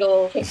happy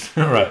little kids.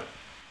 Right.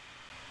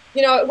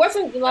 It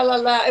wasn't la la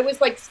la. It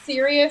was like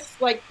serious,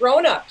 like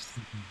grown-ups.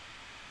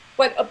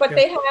 But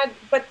they had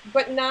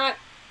but not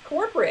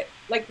corporate.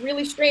 Like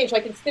really strange.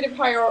 Like instead of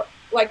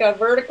like a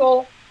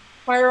vertical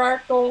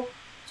hierarchical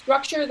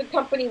structure, the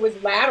company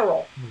was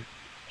lateral.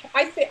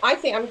 I think I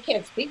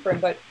can't speak for him,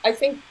 but I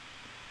think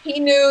he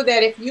knew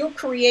that if you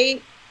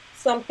create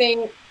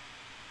something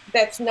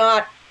that's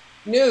not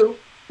new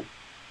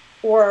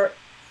or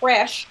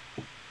fresh,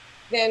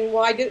 then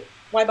why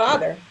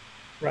bother?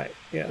 Right.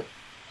 Yeah.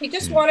 He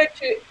just wanted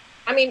to.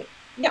 I mean,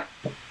 yeah.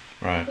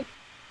 Right. He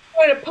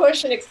wanted to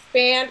push and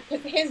expand,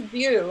 because his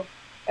view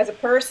as a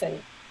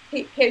person,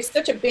 he's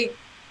such a big,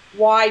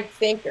 wide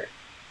thinker.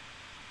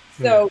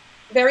 So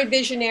very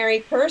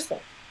visionary person,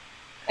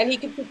 and he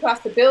could see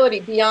possibility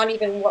beyond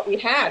even what we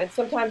had. And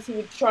sometimes he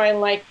would try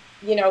and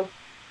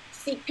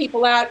seek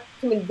people out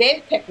to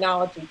invent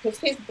technology, because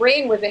his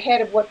brain was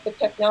ahead of what the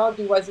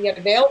technology was he had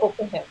available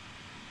to him.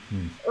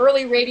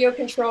 Early radio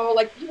control,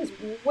 like he was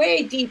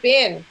way deep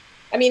in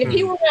I mean, if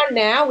he were around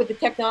now with the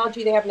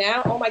technology they have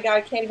now, oh my God,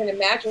 I can't even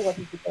imagine what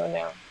he'd be doing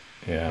now.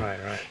 Yeah.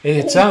 Right.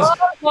 It sounds...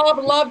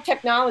 Love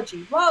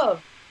technology.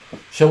 Love.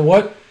 So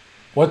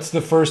what's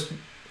the first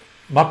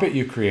Muppet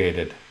you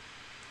created?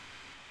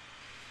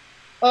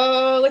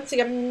 Let's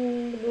see.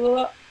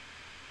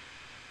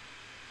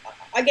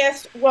 I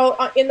guess, well,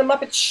 in the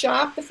Muppet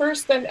shop, the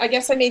first, I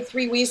guess I made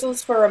 3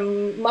 weasels for a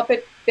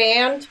Muppet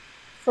band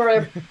for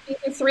a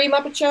season 3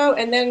 Muppet Show,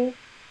 and then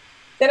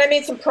I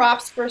made some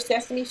props for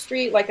Sesame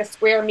Street, like a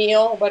square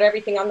meal, but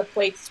everything on the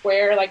plate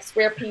square, like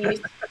square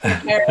peas,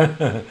 square carrots,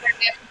 square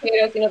mashed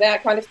potatoes, you know,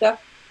 that kind of stuff.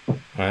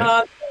 Right.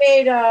 I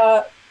made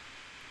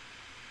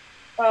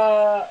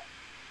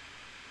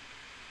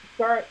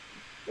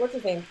what's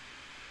his name?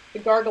 The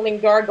gargling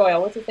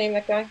gargoyle. What's his name?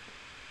 That guy.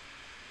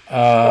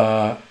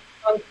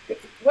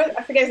 What,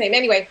 I forget his name.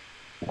 Anyway,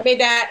 I made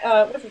that.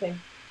 What's his name?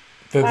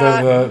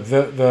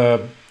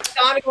 The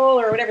Donegal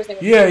or whatever his name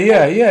was. Yeah.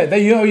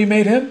 You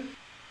made him?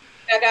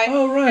 That guy.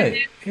 Oh,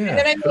 right. And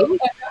then I made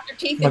Dr.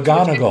 Teeth.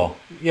 McGonagall.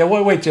 Yeah.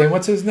 Wait, Jane.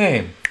 What's his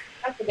name?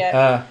 I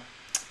forget.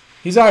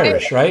 He's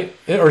Irish, right?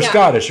 Or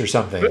Scottish or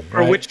something.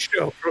 For right? which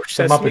show? For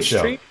the Muppet Show.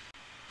 Street?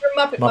 For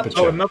Muppet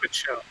Show. Oh, a Muppet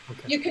Show.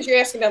 Okay. Because you're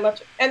asking about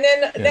Muppet. And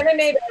then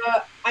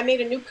I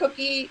made a new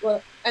cookie.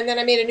 Well, and then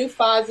I made a new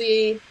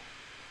Fozzie.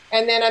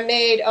 And then I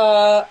made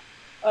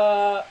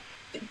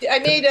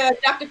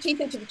Dr. Teeth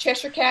into the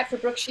Cheshire Cat for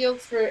Brooke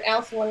Shields for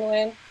Alice in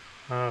Wonderland.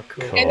 Oh,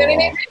 cool. And then I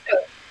made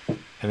Rizzo.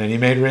 And then you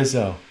made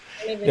Rizzo.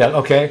 Yeah,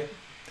 okay.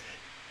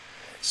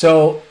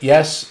 So,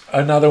 yes,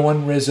 another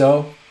one,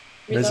 Rizzo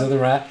the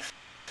rat.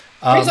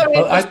 Rizzo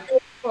in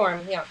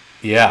form, yeah.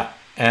 Yeah,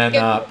 and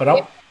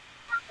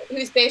he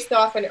was based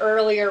off an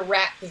earlier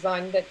rat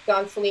design that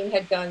Don Salim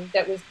had done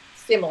that was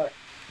similar.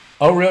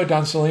 Oh, really,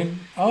 Don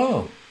Salim?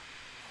 Oh,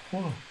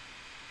 wow.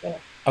 Yeah.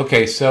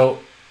 Okay, so,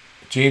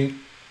 Jean,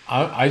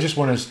 I just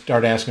want to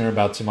start asking her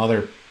about some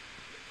of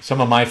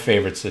my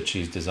favorites that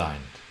she's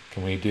designed.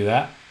 Can we do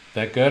that? Is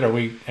that good?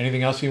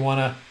 Anything else you want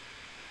to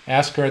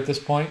ask her at this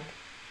point?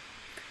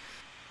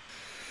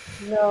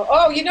 No.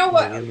 Oh, you know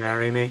what? Will you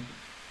marry me?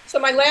 So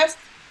my last,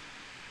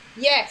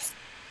 yes.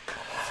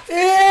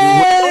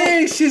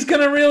 Yay! She's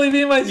gonna really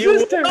be my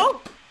sister.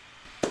 Will?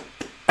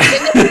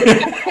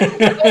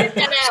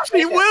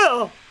 She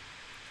will.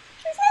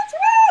 She said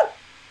true.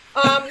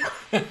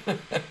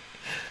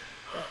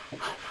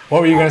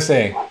 What were you gonna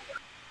say?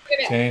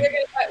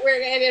 We're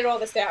gonna edit all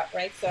this out,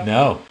 right? So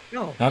no,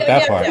 not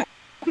that part. Yeah.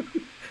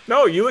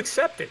 No, you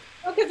accept it.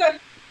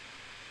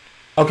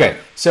 Okay,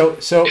 so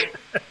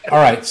all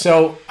right.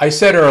 So I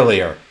said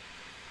earlier,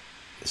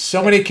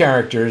 so many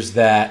characters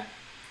that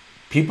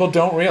people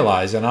don't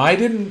realize, and I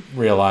didn't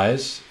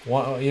realize.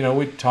 Well,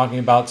 we're talking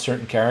about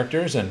certain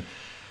characters, and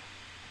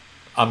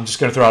I'm just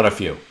going to throw out a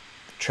few: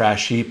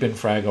 Trash Heap in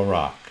Fraggle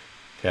Rock,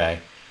 okay,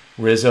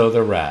 Rizzo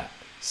the Rat,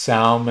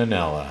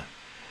 Salmonella,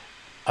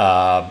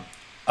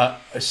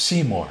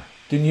 Seymour.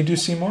 Didn't you do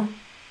Seymour?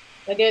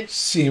 I did.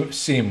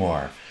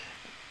 Seymour,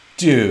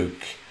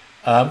 Duke.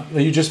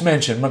 You just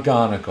mentioned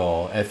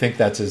McGonagall. I think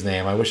that's his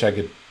name. I wish I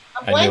knew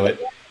it.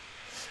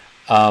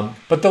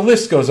 But the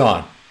list goes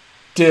on.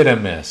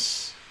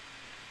 Didymus,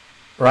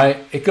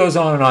 right? It goes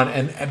on,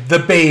 and the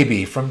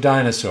baby from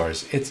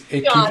Dinosaurs.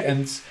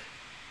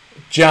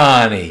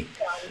 Johnny.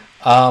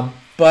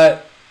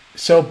 But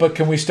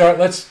can we start?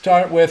 Let's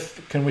start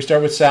with. Can we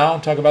start with Sal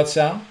and talk about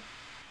Sal?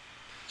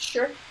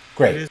 Sure.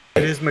 Great.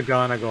 It is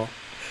McGonagall.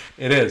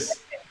 Is It is.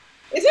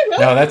 it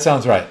really? No, that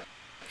sounds right.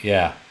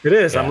 Yeah. It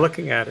is. Yeah. I'm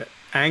looking at it.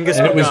 Angus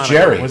and McGonagall. It was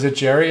Jerry. Was it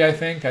Jerry, I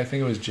think? I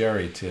think it was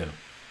Jerry, too.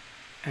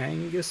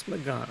 Angus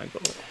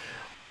McGonagall.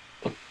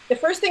 The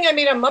first thing I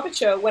made on Muppet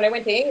Show when I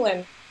went to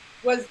England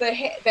was the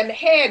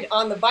head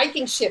on the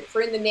Viking ship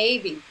for in the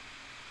Navy.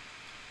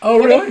 Oh,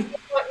 really?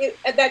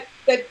 That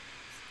the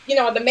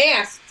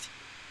mast,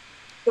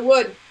 the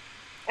wood.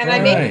 And I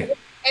made it.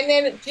 And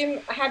then Jim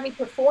had me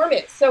perform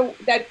it. So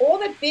that all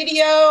that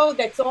video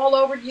that's all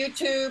over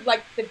YouTube,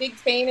 like the big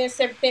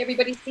famous,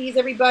 everybody sees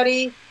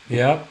everybody.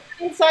 Yep.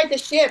 Inside the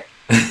ship.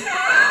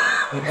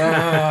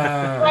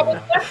 I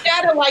was left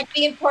out of like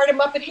being part of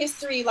Muppet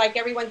history. Like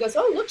everyone goes,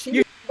 "Oh, look!"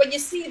 When you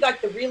see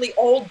like the really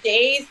old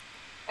days,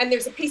 and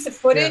there's a piece of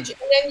footage, and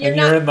then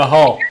you're in the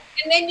hull,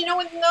 and then no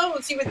one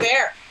knows you were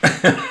there.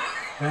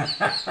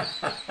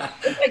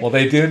 Well,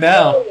 they do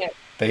now.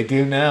 They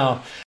do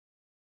now.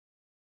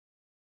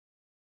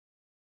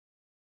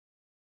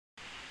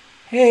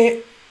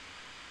 Hey,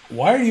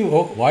 why do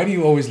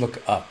you always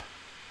look up?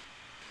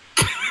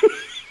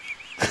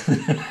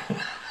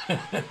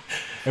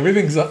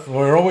 Everything's up.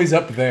 We're always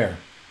up there.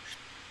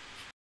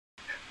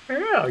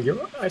 Yeah,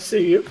 I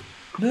see you.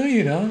 No,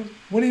 you don't.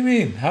 What do you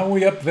mean? How are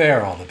we up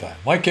there all the time?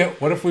 What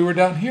if we were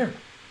down here?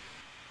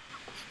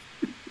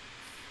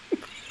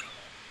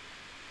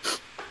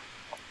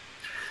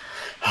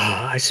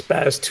 I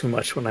spaz too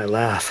much when I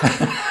laugh.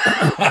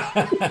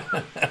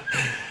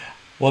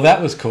 Well,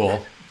 that was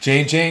cool.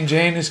 Jane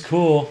is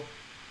cool.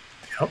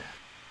 Yep.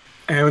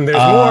 And there's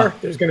more.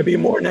 There's going to be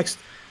more next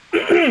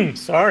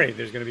Sorry,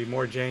 there's going to be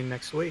more Jane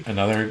next week.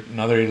 Another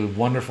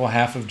wonderful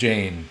half of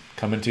Jane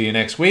coming to you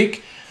next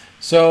week.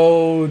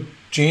 So,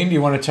 Gene, do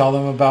you want to tell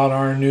them about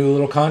our new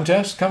little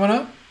contest coming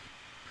up?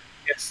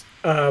 Yes.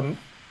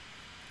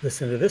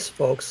 Listen to this,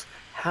 folks.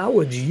 How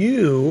would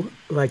you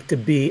like to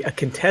be a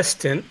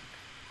contestant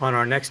on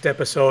our next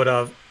episode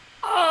of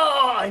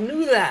Oh, I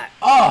Knew That?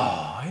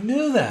 Oh, I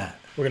knew that.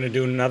 We're going to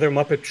do another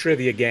Muppet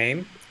Trivia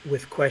game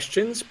with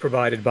questions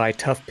provided by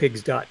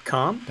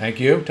toughpigs.com. Thank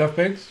you, Tough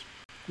Pigs.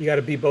 You got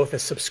to be both a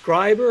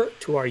subscriber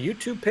to our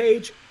YouTube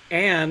page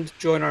and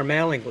join our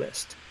mailing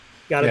list.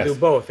 You got to do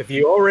both. If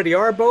you already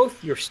are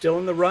both, you're still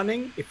in the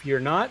running. If you're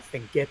not,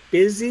 then get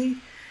busy.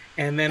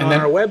 And then on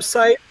our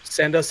website,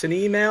 send us an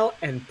email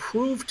and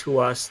prove to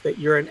us that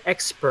you're an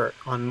expert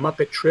on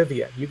Muppet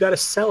trivia. You got to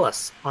sell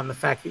us on the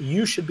fact that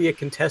you should be a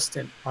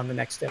contestant on the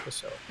next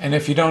episode. And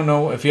if you don't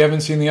know, if you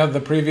haven't seen the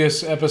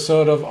previous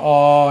episode of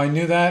Oh, I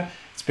Knew That,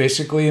 it's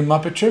basically a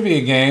Muppet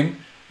trivia game.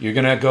 You're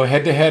going to go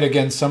head-to-head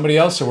against somebody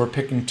else, so we're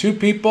picking two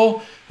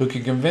people who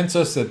can convince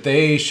us that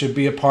they should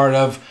be a part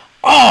of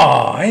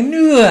Oh, I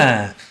Knew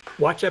That.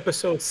 Watch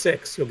episode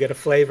 6. You'll get a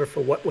flavor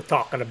for what we're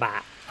talking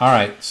about. All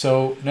right,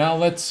 so now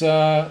let's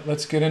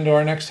get into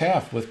our next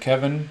half with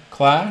Kevin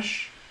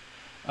Clash,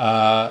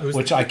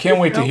 which I can't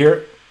wait to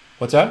hear.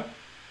 What's that?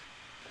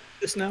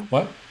 This now?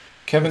 What?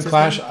 Kevin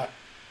Clash,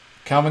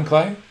 Calvin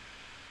Clay?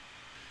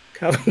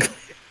 Calvin Clay.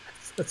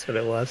 That's what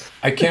it was.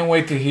 I can't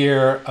wait to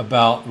hear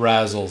about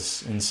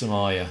Razzles in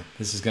Somalia.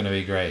 This is going to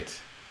be great,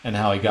 and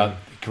how he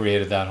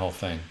created that whole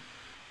thing.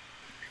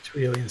 It's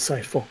really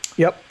insightful.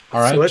 Yep.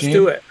 All right, so let's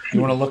do it.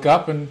 You want to look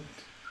up, and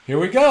here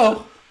we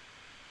go.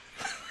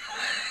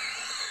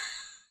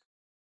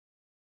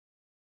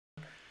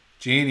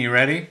 Gene, you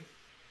ready?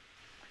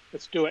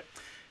 Let's do it.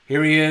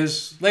 Here he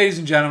is, ladies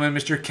and gentlemen,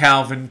 Mr.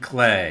 Calvin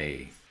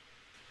Clay.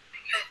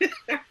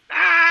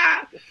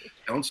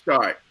 Don't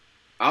start.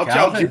 I'll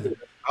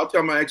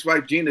tell my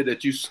ex-wife Gina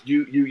that you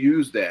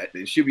use that,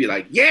 and she'll be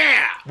like,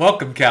 "Yeah."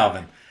 Welcome,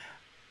 Calvin.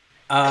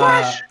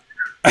 Calvin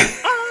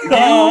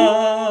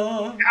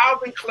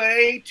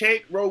Clay,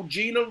 take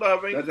Regina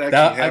Loving.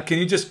 Can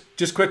you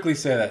just quickly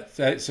say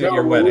that? Say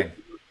your wedding.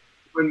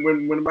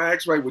 When my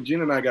ex-wife,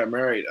 Gina and I got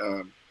married,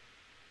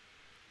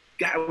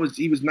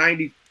 he was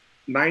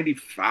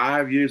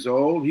 95 years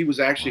old. He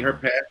was actually her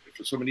pastor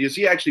for so many years.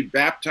 He actually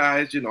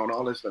baptized, and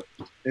all this stuff.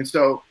 And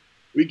so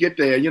we get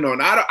there,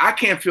 and I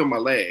can't feel my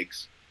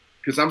legs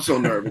because I'm so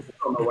nervous. I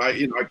don't know why.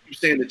 I keep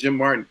saying to Jim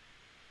Martin,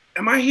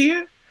 "Am I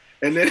here?"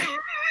 And then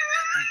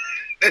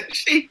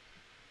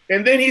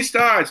and then he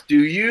starts,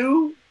 "Do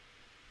you,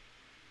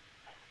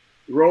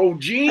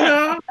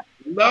 Regina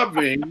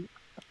Loving,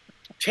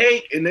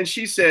 take?" And then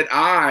she said,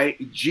 "I,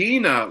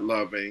 Gina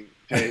Loving,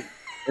 take."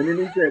 And then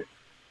he said,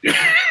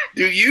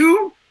 "Do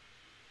you,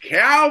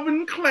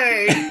 Calvin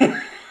Clay,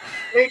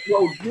 take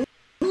Regina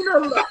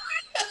Loving?"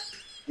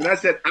 And I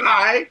said,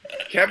 "I,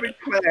 Kevin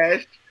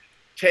Clash,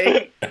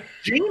 take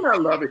Gina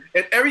Loving."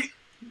 And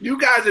you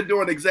guys are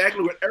doing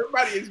exactly what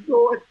everybody is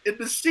doing in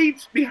the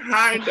seats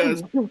behind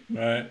us.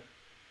 Right.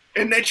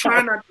 And they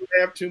try not to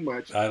laugh too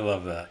much. I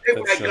love that.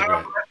 That's so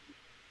great.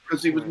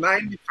 Because he was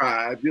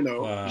 95,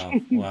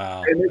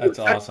 Wow. And that's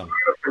awesome.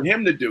 For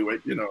him to do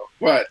it,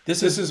 But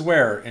this is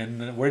where?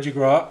 And where'd you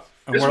grow up?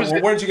 And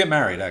where did you get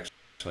married,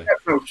 actually?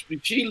 No,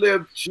 she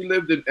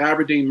lived in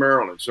Aberdeen,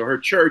 Maryland. So her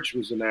church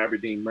was in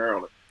Aberdeen,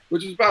 Maryland,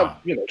 which is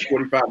about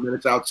 45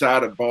 minutes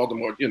outside of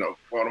Baltimore,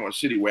 Baltimore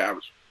City, where I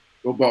was,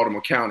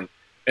 Baltimore County.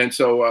 And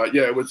so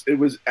it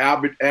was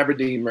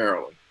Aberdeen,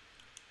 Maryland.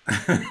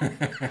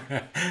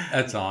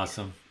 That's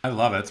awesome. I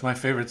love it. It's my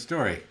favorite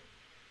story.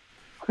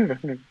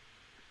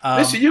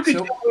 Listen, you can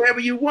do whatever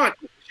you want.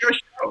 It's your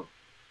show.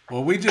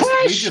 Well, we just.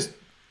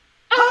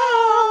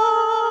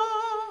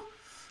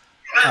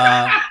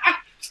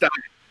 Stop.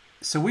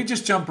 So we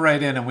just jump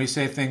right in and we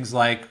say things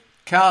like,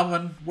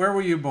 "Calvin, where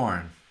were you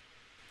born?"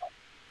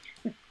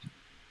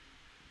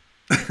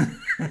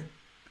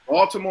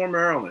 Baltimore,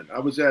 Maryland. I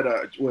was at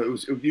it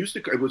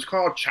was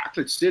called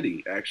Chocolate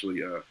City,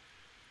 actually.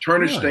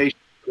 Turner Station.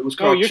 It was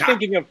called.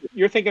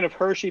 You're thinking of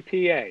Hershey,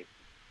 PA.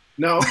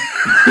 No.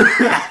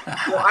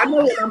 Well, I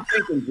know what I'm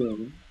thinking,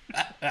 Jim.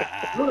 You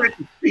don't have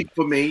to speak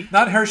for me.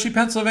 Not Hershey,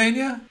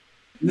 Pennsylvania?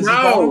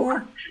 No.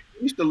 I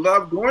used to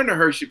love going to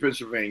Hershey,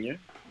 Pennsylvania.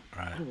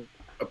 Right.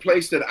 A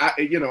place that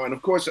and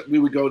of course we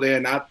would go there,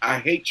 and I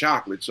hate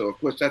chocolate, so of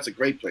course that's a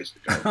great place to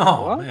go.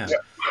 Oh, man.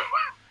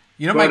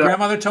 Yeah. My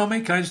grandmother told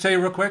me, can I just tell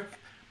you real quick?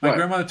 My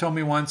grandmother told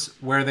me once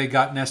where they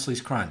got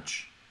Nestle's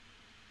Crunch.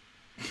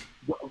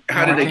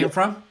 How did they came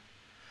from?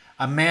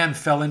 A man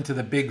fell into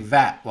the big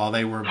vat while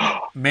they were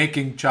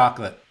making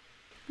chocolate.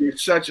 You're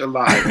such a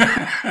liar.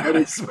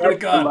 I swear to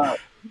God.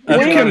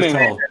 Wait a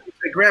minute.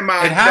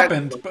 Grandma, it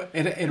happened, but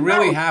it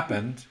really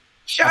happened.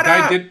 Shut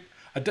up.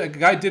 A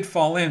guy did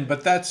fall in,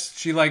 but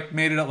she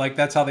made it up like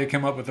that's how they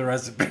came up with the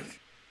recipe.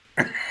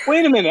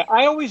 Wait a minute.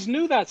 I always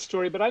knew that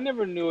story, but I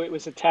never knew it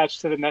was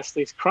attached to the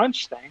Nestle's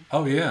Crunch thing.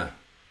 Oh, yeah.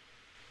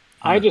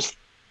 I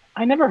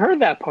never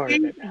heard that part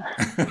of it.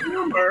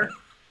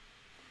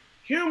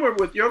 humor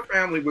with your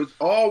family was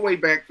all the way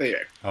back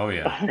there. Oh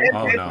yeah.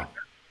 Oh no.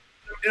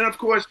 And of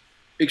course,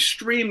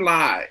 extreme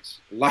lies.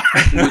 Right.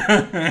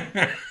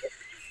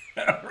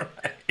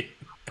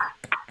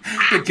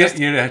 To get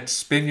you to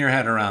spin your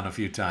head around a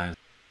few times.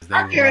 They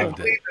I can't loved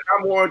believe it. that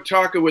I'm on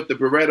talking with the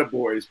Barretta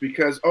boys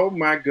because, oh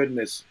my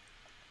goodness,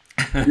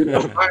 you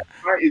know,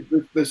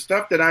 the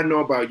stuff that I know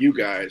about you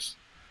guys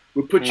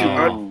would put you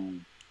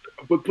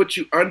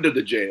under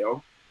the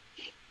jail.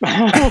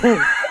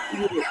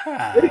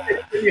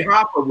 Jimmy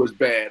Hopper was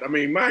bad. I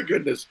mean, my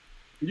goodness,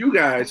 you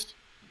guys.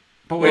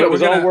 But Well, wait, it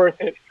was all worth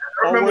it.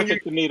 I All remember worth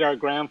it to meet our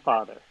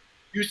grandfather.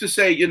 used to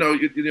say, you know,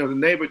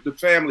 the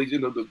families, you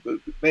know, the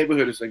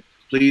neighborhood is saying,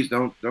 please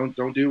don't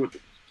deal with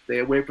it. Stay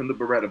away from the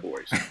Barretta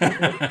boys.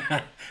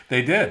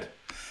 They did.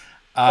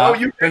 But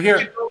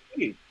here.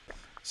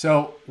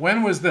 So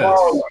when was this?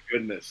 Oh my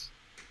goodness.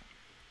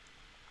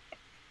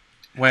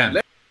 When?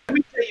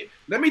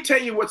 Let me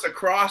tell you what's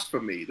across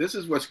from me. This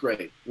is what's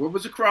great. What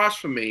was across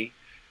from me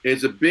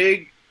is a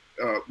big,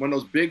 one of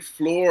those big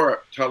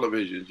floor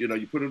televisions. You know,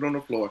 you put it on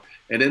the floor,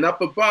 and then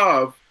up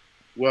above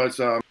was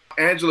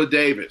Angela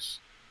Davis.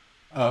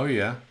 Oh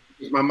yeah.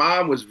 My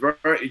mom was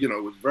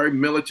very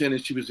militant,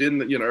 and she was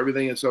in,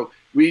 everything. And so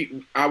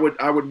I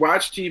would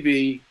watch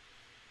TV,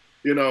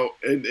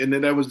 and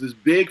then there was this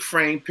big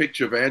frame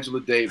picture of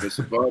Angela Davis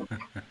above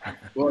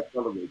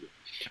television.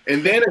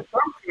 And then at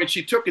some point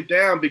she took it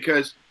down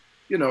because,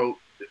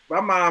 my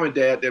mom and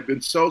dad, they've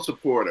been so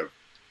supportive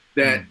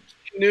that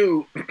she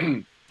knew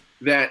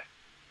that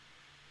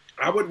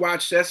I would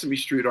watch Sesame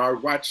Street or I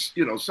would watch,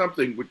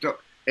 something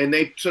and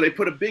they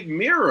put a big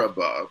mirror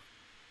above.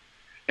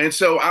 And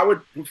so I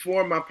would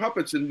perform my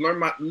puppets and learn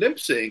my lip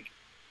sync,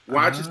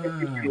 watch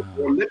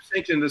or lip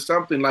sync into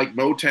something like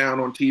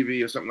Motown on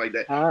TV or something like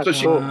that. So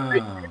she put a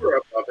big mirror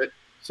above it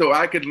so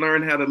I could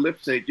learn how to lip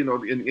sync,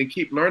 and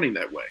keep learning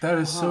that way. That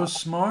is so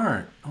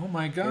smart. Oh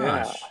my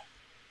gosh. Yeah.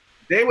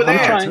 They were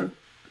there.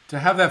 To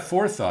have that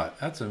forethought,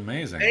 that's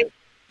amazing. They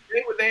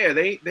were there.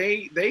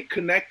 They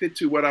connected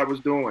to what I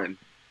was doing,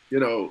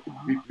 before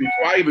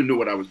I even knew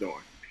what I was doing.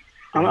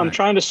 I'm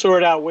trying to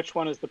sort out which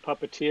one is the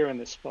puppeteer in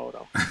this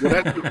photo.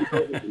 Well, that's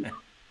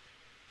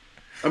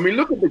I mean,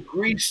 look at the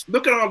grease.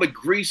 Look at all the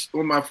grease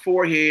on my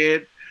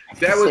forehead.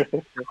 That was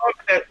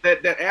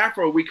that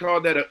afro. We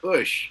called that a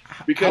ush.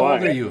 Because how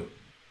old are you?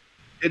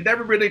 It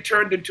never really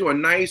turned into a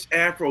nice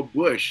afro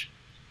bush,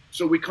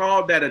 so we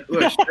called that an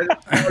ush.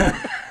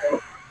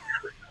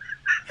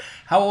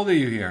 How old are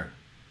you here?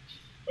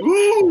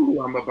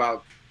 Ooh, I'm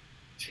about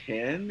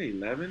 10,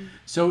 11.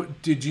 So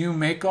did you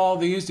make all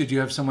these? Did you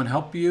have someone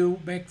help you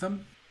make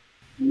them?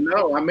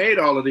 No, I made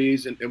all of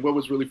these. And what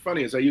was really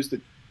funny is I used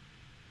to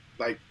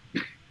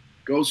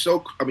go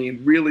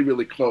really,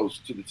 really close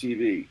to the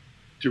TV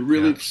to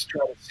really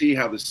try to see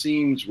how the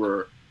seams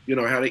were,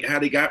 how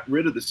they got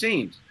rid of the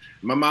seams.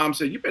 My mom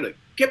said, you better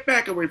get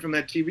back away from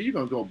that TV. You're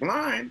going to go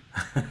blind.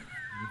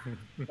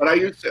 But I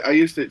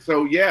used to.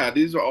 So yeah,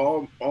 these are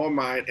all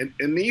mine.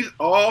 And these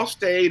all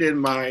stayed in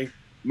my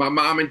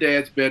mom and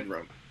dad's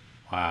bedroom.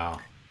 Wow.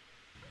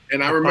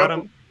 And I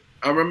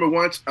remember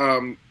once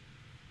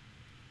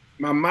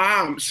my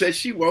mom said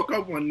she woke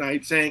up one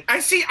night saying, I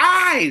see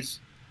eyes.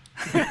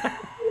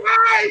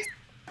 Eyes.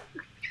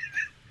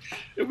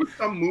 It was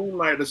some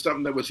moonlight or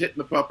something that was hitting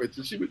the puppets.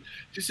 And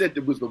she said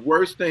it was the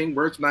worst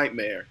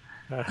nightmare.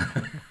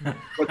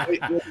 But they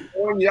were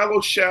on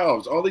yellow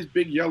shelves, all these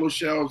big yellow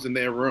shelves in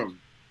their room,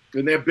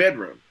 in their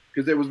bedroom,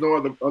 because there was no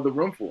other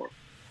room for them.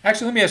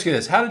 Actually, let me ask you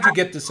this: How do you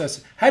get to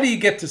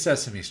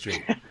Sesame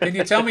Street? Can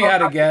you tell me how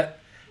to get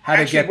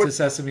to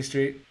Sesame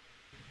Street?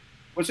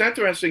 What's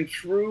interesting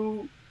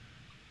through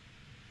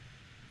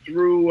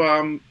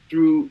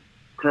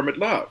Kermit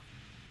Love,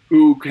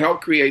 who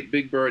helped create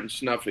Big Bird and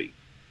Snuffy.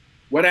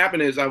 What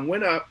happened is I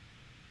went up.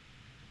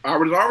 I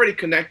was already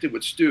connected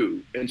with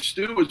Stu, and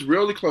Stu was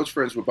really close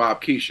friends with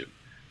Bob Keeshan.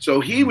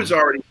 So he was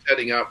already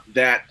setting up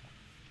that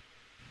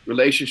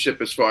relationship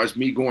as far as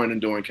me going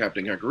and doing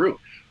Captain Kangaroo.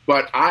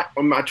 But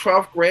on my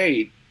 12th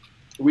grade,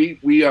 we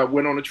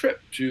went on a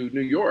trip to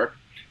New York.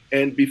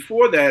 And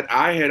before that,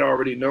 I had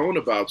already known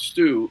about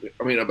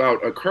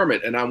about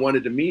Kermit, and I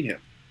wanted to meet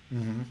him.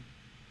 Mm-hmm.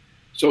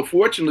 So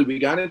fortunately, we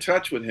got in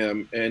touch with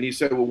him, and he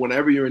said, well,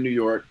 whenever you're in New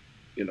York,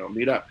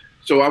 meet up.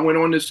 So I went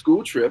on this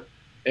school trip.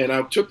 And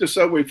I took the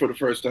subway for the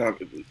first time.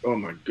 Oh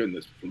my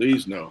goodness,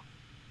 please no.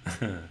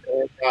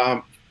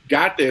 And,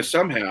 got there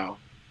somehow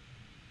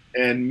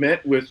and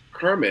met with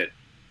Kermit.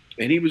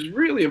 And he was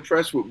really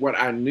impressed with what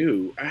I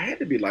knew. I had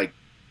to be like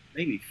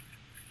maybe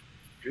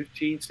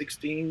 15,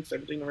 16,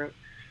 17 around.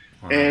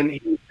 Wow. And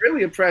he was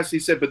really impressed. He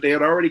said, but they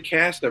had already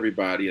cast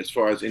everybody as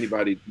far as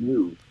anybody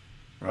knew.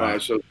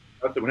 Right. So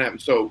nothing would happen.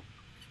 So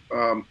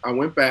I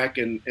went back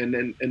and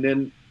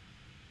then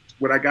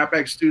when I got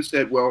back, Stu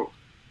said, well,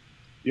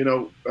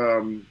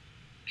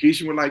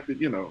 Keeshan would like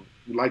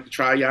to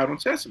try you out on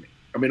Sesame.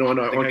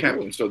 On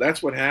Captain. So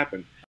that's what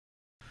happened.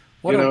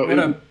 What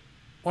an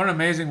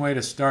amazing way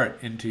to start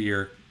into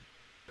your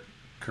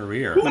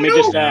career. Let me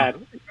just add, I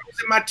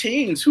was in my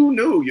teens. Who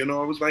knew?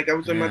 I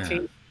was in my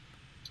teens.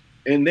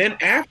 And then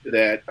after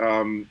that,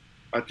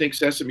 I think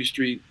Sesame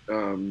Street.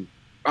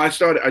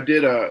 I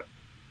did a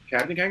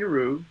Captain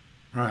Kangaroo.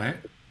 Right.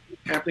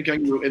 Captain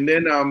Kangaroo, and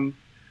then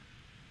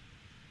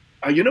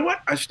you know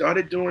what? I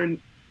started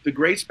doing the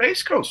Great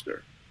Space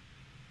Coaster.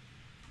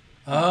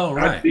 Oh,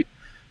 right.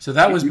 So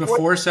that was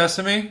before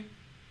Sesame?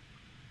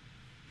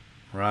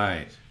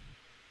 Right.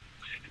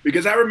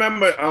 Because I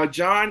remember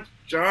John.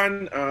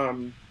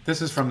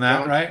 This is from that,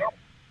 John, right?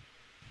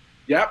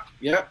 Yep.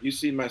 You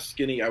see my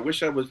skinny. I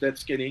wish I was that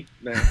skinny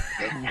now.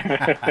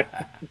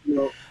 You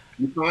know,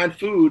 you find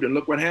food and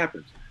look what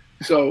happens.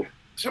 So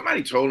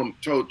somebody told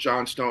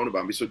John Stone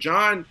about me. So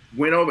John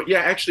went over. Yeah,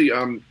 actually,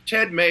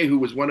 Ted May, who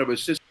was one of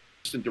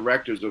assistant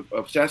directors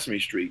of Sesame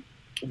Street,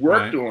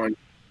 worked on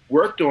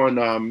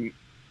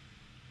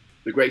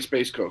the Great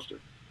Space Coaster.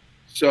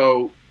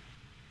 So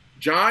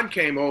John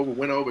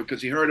went over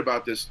because he heard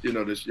about this,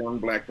 this young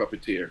black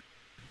puppeteer.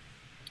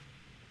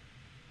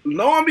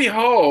 Lo and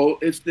behold,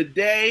 it's the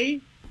day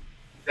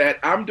that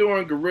I'm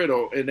doing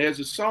Garrido, and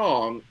there's a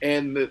song,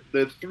 and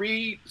the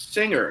three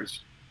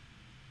singers,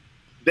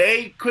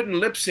 they couldn't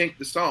lip sync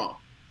the song.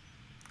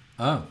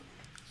 Oh.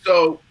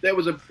 So there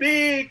was a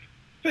big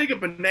thing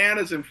of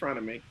bananas in front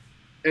of me.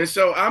 And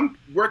so I'm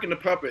working the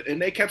puppet, and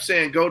they kept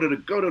saying, go to the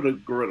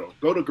Garrido,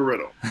 go to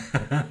Garrido.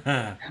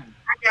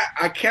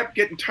 I kept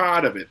getting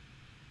tired of it.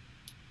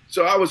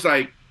 So I was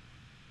like,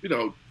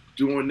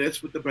 doing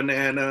this with the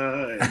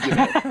banana. And,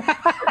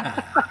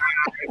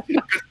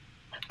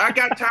 I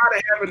got tired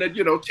of having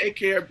to, take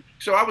care of.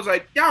 So I was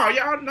like,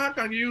 y'all not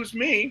going to use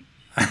me.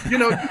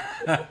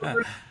 I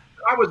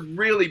was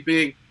really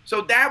big.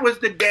 So that was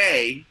the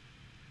day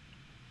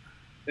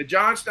that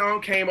John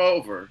Stone came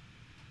over,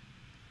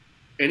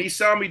 and he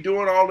saw me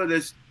doing all of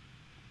this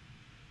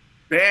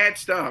bad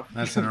stuff.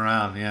 Messing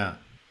around, yeah.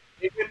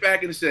 He went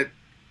back and said,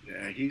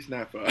 yeah, he's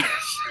not for us.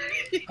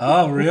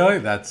 Oh, really?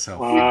 That's so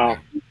wow.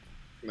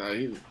 funny.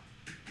 No,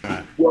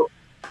 well,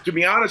 to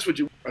be honest with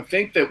you, I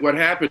think that what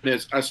happened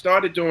is I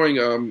started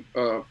doing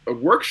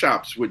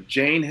workshops with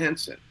Jane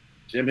Henson,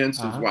 Jim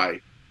Henson's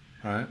wife.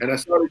 Right. And I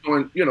started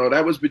doing,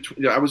 that was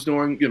between, I was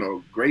doing,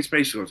 Great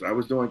Space Coaster. I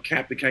was doing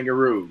Captain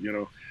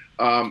Kangaroo,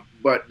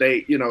 but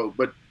they,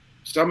 but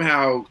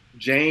somehow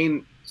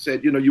Jane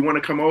said, you want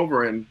to come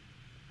over and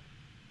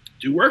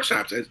do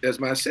workshops as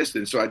my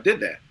assistant. So I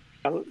did that.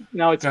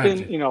 Now it's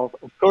been, of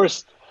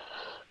course,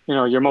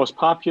 your most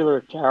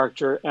popular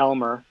character,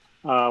 Elmer,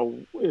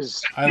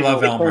 is. I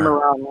love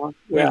Elmer.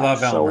 We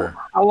love Elmer. So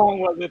how long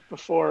was it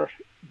before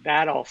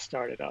that all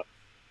started up?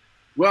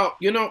 Well,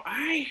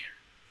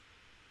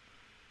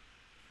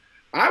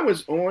 I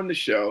was on the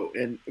show,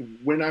 and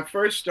when I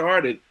first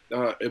started,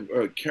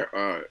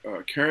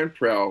 Karen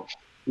Prell,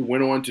 who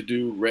went on to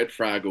do Red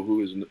Fraggle,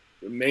 who is an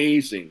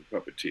amazing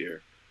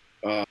puppeteer,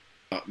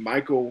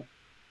 Michael.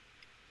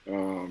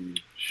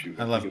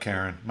 I love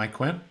Karen. Mike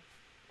Quinn?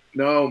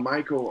 No,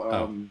 Michael.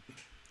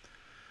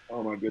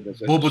 Oh my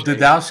goodness. Bobo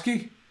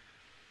Dudowski?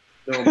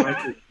 No,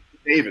 Michael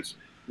Davis.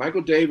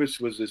 Michael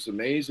Davis was this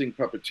amazing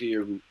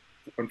puppeteer who,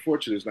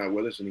 unfortunately, is not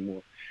with us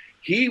anymore.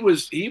 We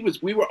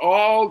were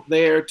all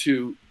there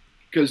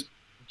because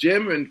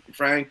Jim and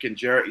Frank and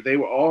Jerry, they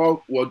were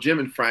all, well, Jim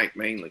and Frank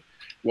mainly,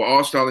 were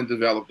all starting to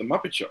develop the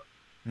Muppet Show.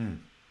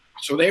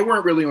 So they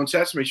weren't really on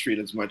Sesame Street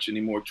as much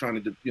anymore,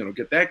 trying to,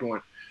 get that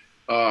going.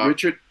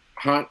 Richard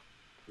Hunt,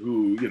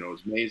 who,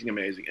 is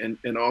amazing.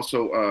 And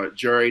also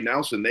Jerry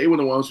Nelson, they were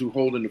the ones who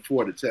holding the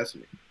fort at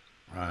Sesame.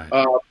 Right.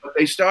 But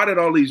they started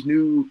all these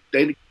new,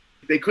 they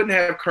couldn't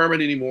have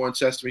Kermit anymore on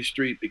Sesame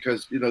Street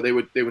because, they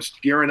were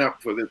gearing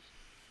up for this,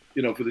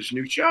 for this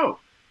new show.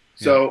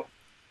 Yeah. So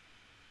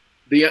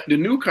the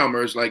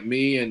newcomers like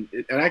me and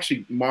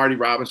actually Marty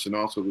Robinson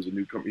also was a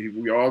newcomer. We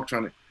were all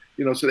trying to,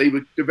 so they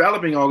were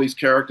developing all these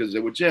characters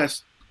that were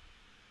just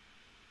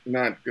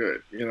not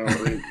good.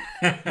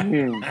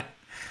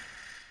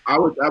 I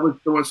was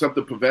doing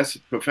something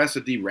Professor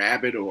D.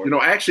 Rabbit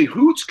or actually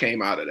Hoots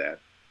came out of that.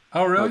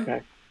 Oh really?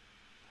 Okay.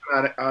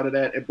 Out of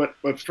that, but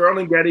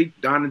Ferlinghetti,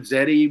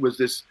 Donizetti was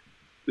this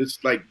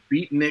like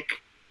beatnik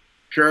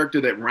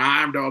character that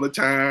rhymed all the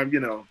time,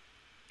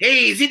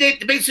 Hey, is he the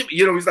big super?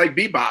 He's like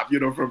Bebop,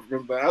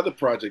 from the other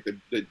project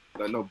that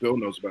I know Bill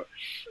knows about.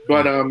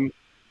 But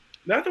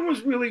nothing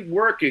was really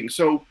working.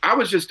 So I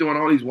was just doing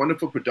all these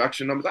wonderful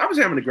production numbers. I was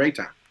having a great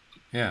time.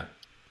 Yeah.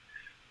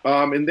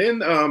 And then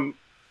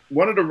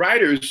one of the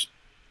writers,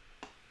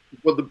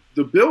 well,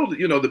 the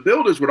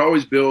builders would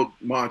always build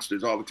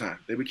monsters all the time.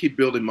 They would keep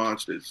building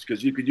monsters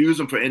because you could use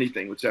them for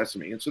anything with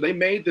Sesame. And so they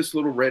made this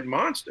little red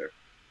monster.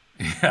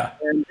 Yeah.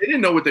 And they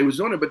didn't know what they was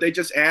doing, but they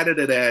just added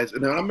it as.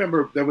 And I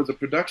remember there was a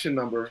production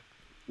number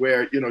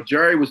where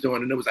Jerry was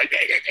doing, and it was like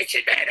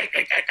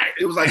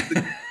it was like,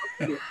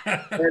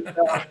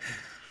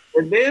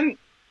 and then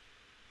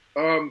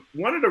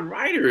one of the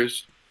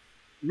writers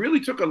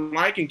really took a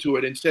liking to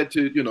it and said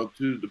to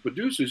the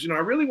producers, I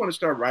really want to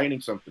start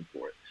writing something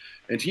for it.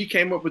 And he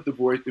came up with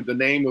the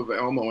name of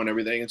Elmo and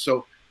everything. And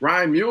so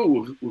Ryan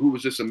Mule, who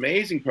was this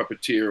amazing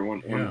puppeteer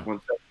on Sesame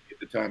at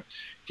the time,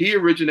 he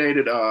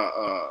originated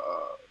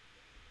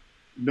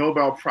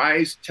Nobel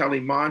Prize, Telly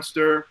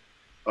Monster,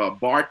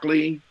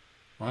 Barkley.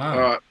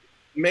 Wow.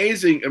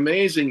 Amazing,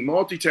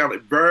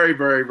 multi-talented, very,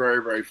 very,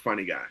 very, very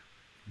funny guy.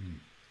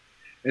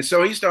 And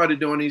so he started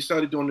doing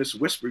this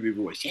whispery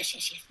voice.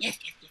 Yes.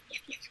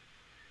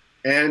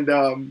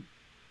 And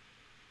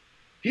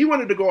he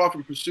wanted to go off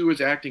and pursue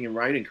his acting and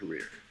writing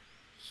career.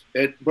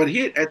 But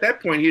at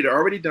that point, he had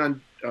already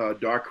done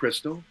Dark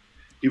Crystal.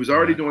 He was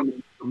already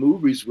doing the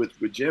movies with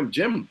Jim.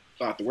 Jim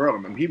thought the world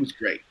of him. He was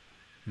great.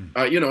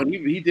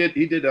 He did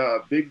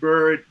Big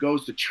Bird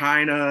Goes to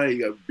China.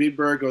 Big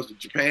Bird Goes to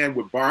Japan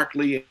with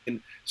Barkley.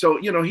 And so,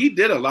 he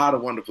did a lot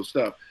of wonderful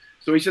stuff.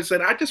 So he just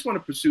said, I just want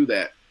to pursue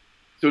that.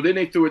 So then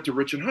they threw it to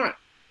Richard Hunt.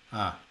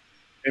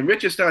 And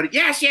Richard started,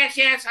 yes,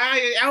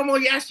 Elmo,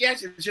 yes.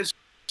 It's just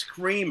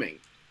screaming.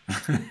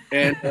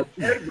 And head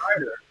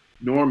writer,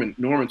 Norman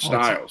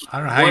Stiles. I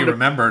don't know how you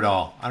remember it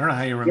all.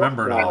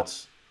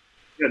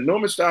 Yeah,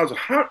 Norman Stiles,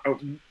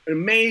 an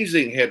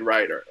amazing head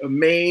writer.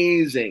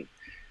 Amazing.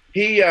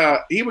 He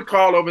would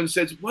call over and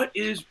says, what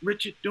is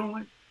Richard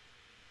doing?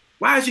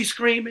 Why is he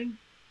screaming?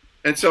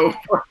 And so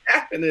what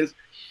happened is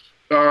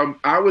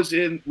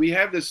we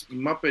have this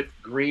Muppet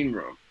green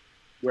room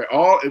where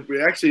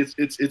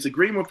it's a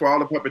green room for all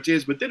the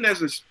puppeteers, but then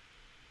there's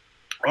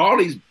all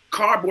these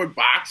cardboard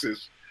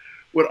boxes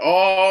with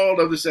all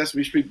of the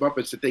Sesame Street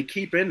Muppets that they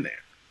keep in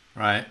there.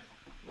 Right.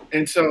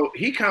 And so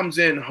he comes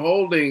in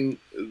holding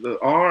the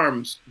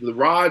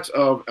rods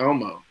of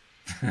Elmo.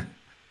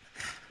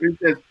 He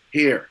says,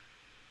 here.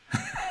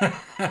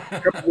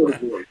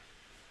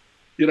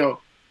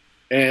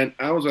 And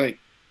I was like,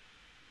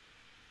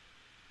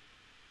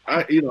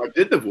 I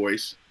did the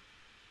voice.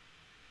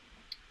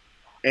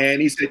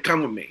 And he said,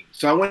 come with me.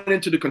 So I went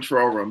into the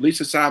control room.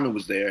 Lisa Simon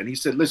was there. And he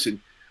said,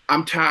 listen,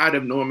 I'm tired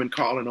of Norman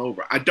calling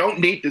over. I don't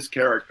need this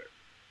character.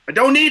 I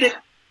don't need it.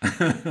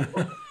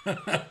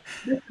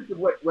 This is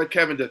what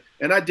Kevin did.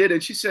 And I did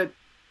it. She said,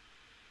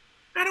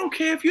 I don't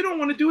care. If you don't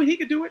want to do it, he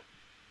could do it.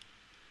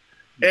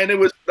 And it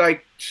was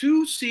like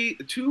two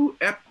scripts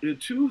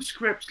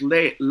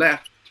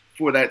left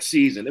for that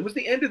season. It was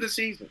the end of the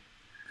season.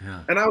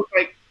 Yeah. And I was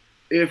like,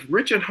 if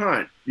Richard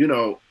Hunt,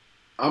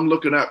 I'm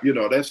looking up,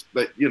 that's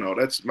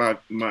my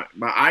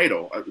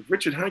idol.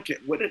 Richard Hunt,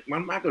 what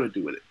am I going to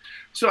do with it?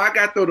 So I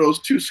got through those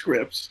two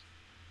scripts,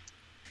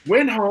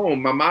 went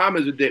home. My mom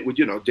is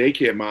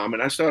daycare mom,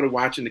 and I started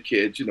watching the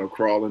kids,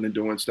 crawling and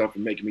doing stuff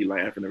and making me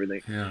laugh and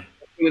everything. Yeah.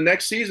 The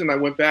next season, I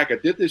went back. I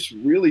did this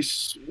really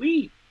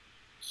sweet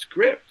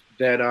script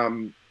that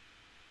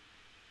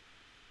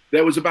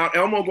was about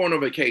Elmo going on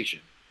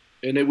vacation,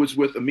 and it was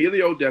with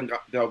Emilio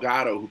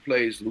Delgado, who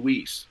plays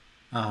Luis.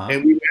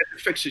 And we were at the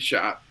fix-it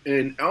shop,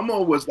 and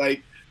Elmo was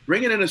like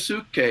bringing in a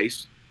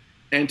suitcase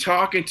and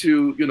talking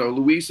to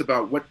Luis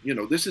about what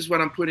this is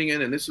what I'm putting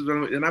in, and this is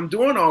and I'm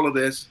doing all of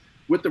this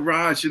with the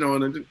rods,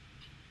 and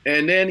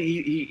then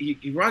he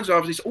runs off.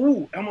 And he says,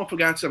 "Oh, Elmo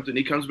forgot something."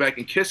 He comes back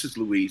and kisses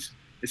Luis.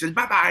 He says,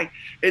 "Bye-bye,"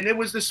 and it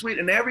was the sweet,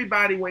 and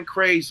everybody went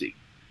crazy.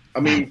 I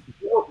mean,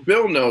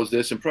 Bill knows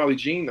this, and probably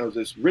Gene knows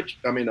this. Frankie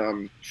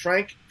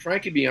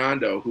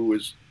Biondo, who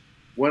is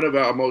one of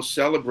our most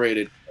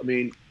celebrated.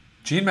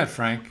 Gene met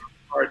Frank.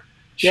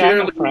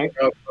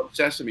 Cheerleader of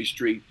Sesame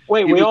Street.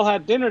 Wait, we all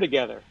had dinner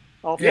together.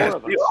 All four of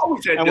us. We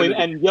always had dinner.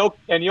 And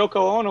Yoko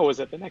Ono was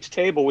at the next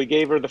table. We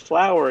gave her the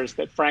flowers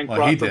that Frank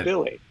brought for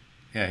Billy.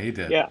 Yeah, he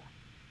did. Yeah.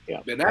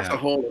 And that's a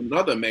whole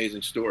another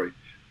amazing story.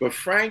 But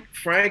Frank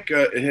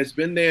has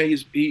been there.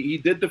 He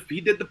did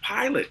the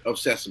pilot of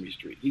Sesame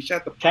Street. He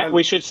shot the pilot.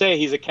 We should say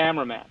he's a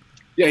cameraman.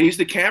 Yeah, he's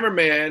the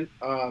cameraman.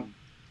 And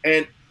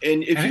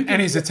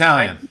he's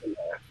Italian.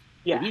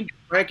 Yeah. If you get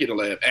Frankie to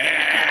laugh.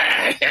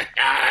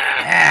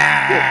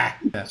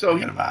 So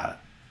about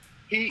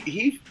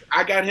it.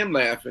 I got him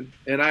laughing,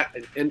 and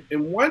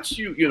once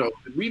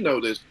we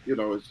know this,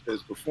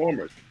 as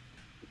performers,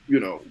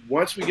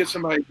 once we get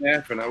somebody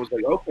laughing, I was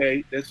like,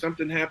 okay, there's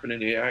something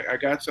happening here. I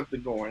got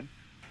something going,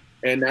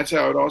 and that's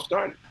how it all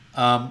started.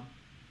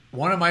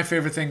 One of my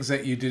favorite things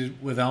that you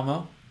did with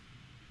Elmo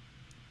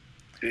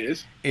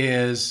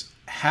is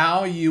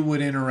how you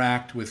would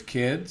interact with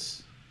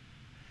kids,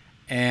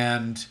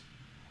 and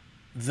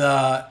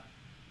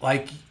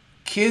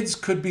kids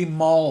could be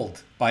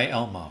mauled by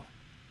Elmo,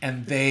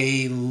 and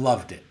they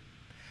loved it.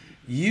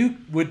 You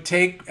would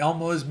take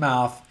Elmo's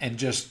mouth and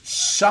just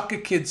suck a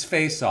kid's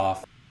face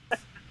off,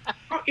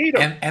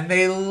 and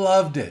they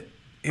loved it.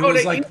 It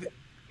was like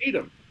eat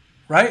them,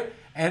 right?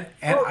 And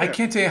I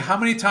can't tell you how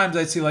many times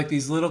I'd see like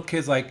these little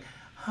kids like,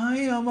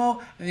 "Hi,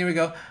 Elmo," and you would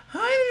go,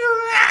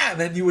 "Hi," and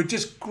then you would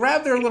just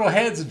grab their little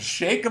heads and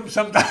shake them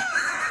sometimes.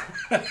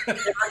 And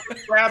I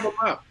just grab them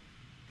up.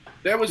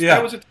 That was a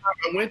time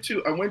I went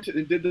to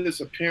and did this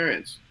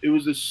appearance. It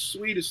was the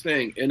sweetest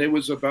thing, and it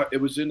was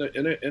in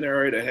an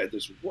area that had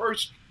this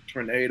worst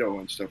tornado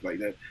and stuff like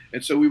that.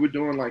 And so we were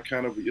doing like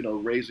kind of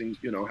raising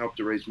help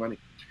to raise money,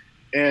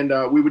 and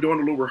we were doing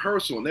a little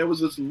rehearsal. And there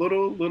was this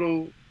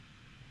little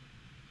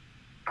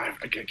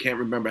I can't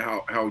remember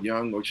how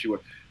young she was,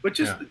 but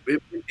just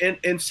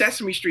in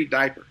Sesame Street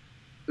diaper.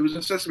 It was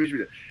in Sesame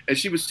Street, and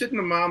she was sitting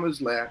in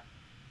Mama's lap,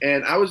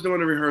 And I was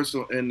doing a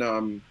rehearsal, and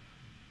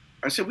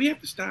I said, we have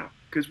to stop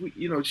because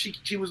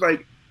she was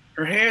like,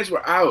 her hands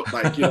were out,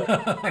 like,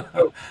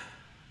 So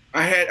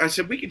I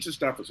said, we can just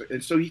stop for a second.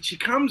 And so she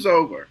comes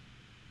over,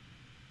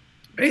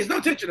 pays no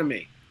attention to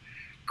me,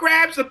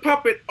 grabs the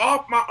puppet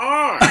off my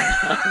arm,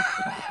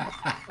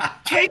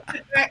 takes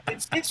it back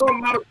and sits on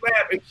my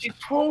lap, and she's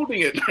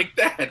holding it like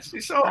that.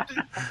 She's holding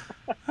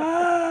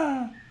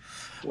it.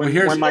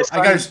 When my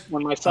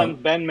son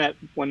Ben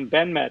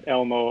met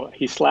Elmo,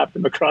 he slapped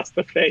him across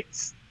the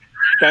face.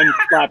 Ben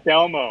slapped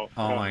Elmo.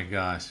 Oh my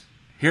gosh!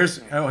 Here's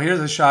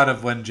a shot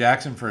of when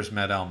Jackson first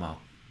met Elmo.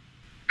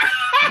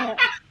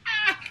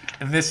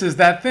 And this is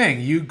that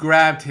thing. You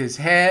grabbed his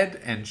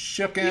head and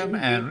shook him,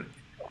 and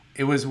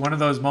it was one of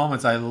those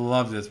moments. I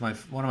loved it. It's one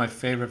of my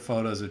favorite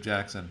photos of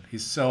Jackson.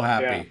 He's so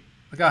happy. Yeah.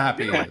 Look how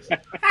happy he is.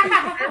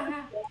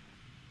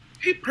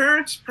 Hey,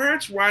 parents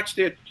watch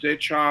their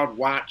child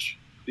watch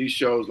these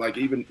shows, like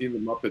even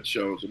Muppet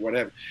shows or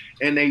whatever,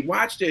 and they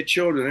watch their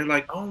children. They're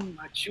like, "Oh,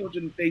 my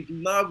children, they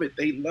love it,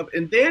 they love it."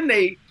 And then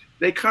they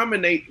come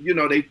and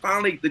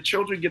the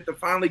children get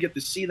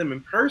to see them in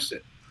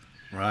person,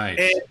 right?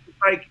 And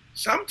like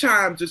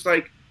sometimes it's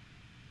like,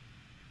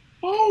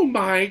 "Oh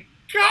my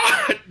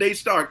God!" They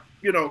start,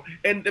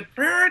 and the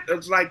parent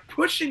is like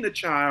pushing the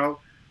child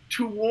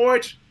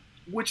towards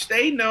which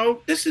they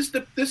know this is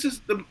the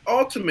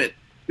ultimate,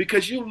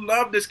 because you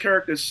love this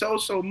character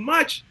so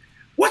much.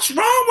 What's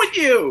wrong with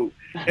you?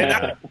 And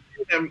I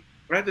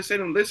have to say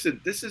to them,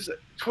 listen, this is a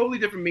totally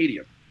different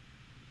medium.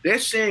 They're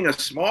seeing a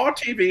small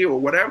TV or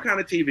whatever kind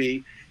of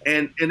TV,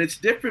 and it's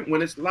different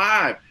when it's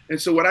live. And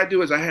so what I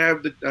do is I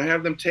have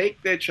them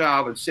take their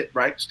child and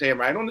stand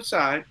right on the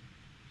side,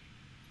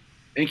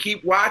 and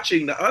keep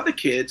watching the other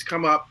kids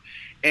come up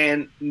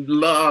and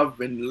love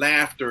and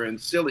laughter and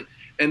silly.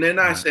 And then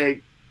I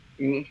say,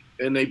 and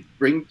they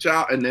bring the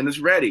child, and then it's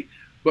ready.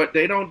 But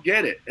they don't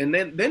get it. And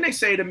then they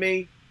say to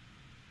me,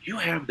 "You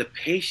have the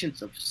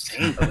patience of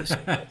saints."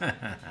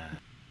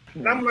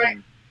 And I'm like,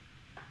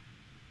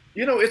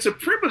 it's a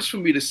privilege for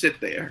me to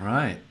sit there.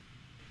 Right.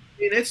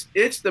 And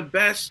it's the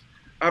best.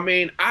 I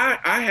mean, I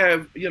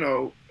have,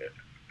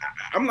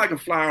 I'm like a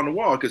fly on the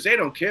wall because they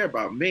don't care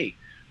about me.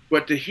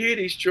 But to hear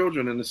these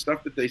children and the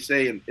stuff that they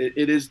say, and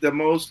it is the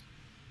most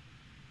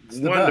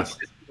wonderful.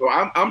 So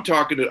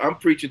I'm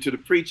preaching to the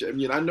preacher. I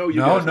mean, I know you.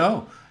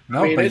 No,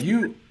 but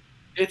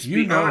it's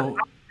beyond.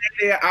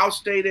 I'll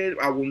stay there.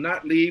 I will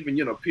not leave. And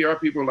PR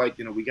people are like,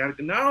 we got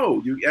to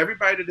know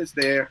everybody that's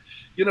there,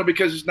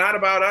 because it's not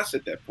about us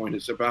at that point.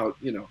 It's about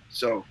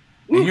So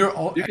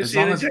and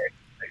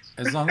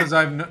as long as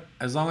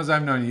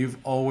I've known you, you've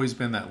always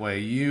been that way.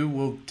 You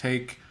will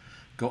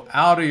go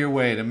out of your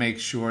way to make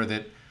sure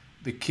that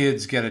the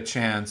kids get a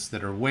chance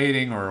that are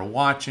waiting or are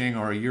watching,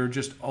 or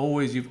you've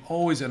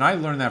always, and I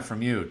learned that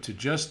from you, to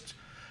just,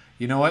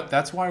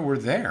 that's why we're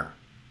there.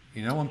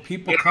 When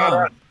people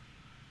come.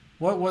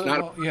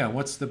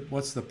 What's the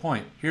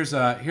point? Here's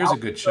a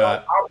good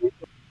shot. Our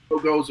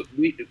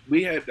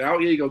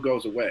ego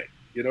goes away.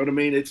 You know what I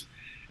mean? It's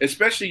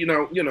especially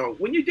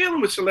when you're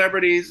dealing with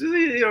celebrities.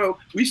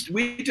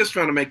 We just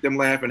trying to make them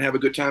laugh and have a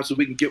good time so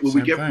we can get what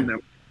we get from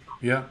them.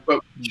 Yeah.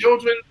 But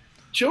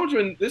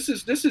children, this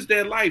is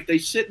their life. They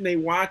sit and they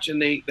watch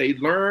and they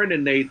learn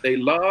and they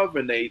love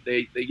and they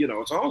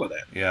it's all of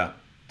that. Yeah.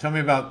 Tell me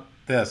about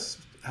this.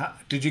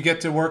 Did you get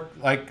to work?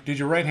 Did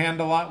you right hand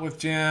a lot with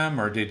Jim,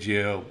 or did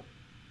you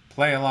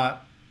play a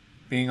lot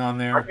being on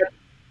there?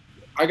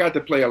 I got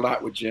to play a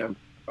lot with Jim.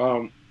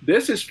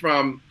 This is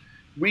from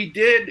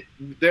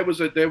there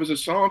was a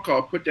song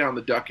called "Put Down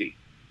the Ducky"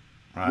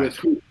 with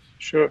Hoots.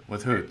 Sure.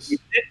 With Hoots.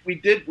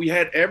 We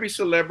had every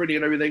celebrity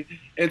and everything.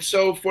 And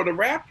so for the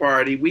rap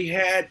party, we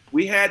had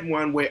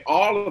one where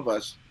all of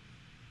us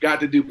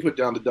got to do "Put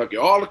Down the Ducky."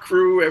 All the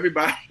crew,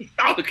 everybody,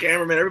 all the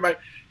cameramen, everybody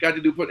got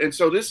to do and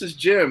so this is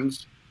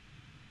Jim's.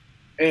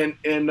 And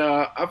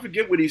I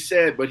forget what he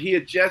said, but he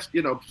had just,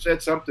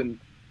 said something,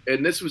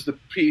 and this was the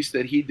piece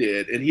that he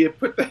did, and he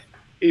put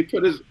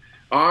his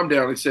arm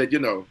down and said,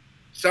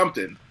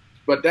 something,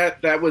 but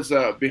that was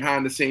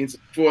behind the scenes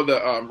for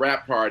the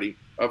rap party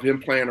of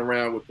him playing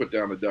around with "Put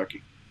Down the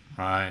Ducky."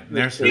 Right.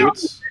 There's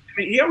Hoots.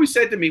 He always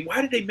said to me,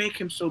 "Why did they make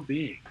him so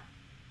big?"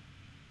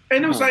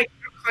 And it was like,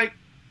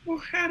 well,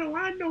 how do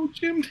I know,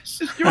 Jim?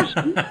 This is your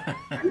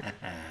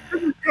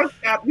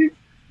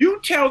You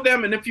tell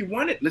them, and if you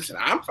want it, listen,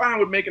 I'm fine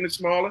with making it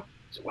smaller.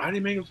 So why did they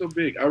make them so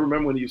big? I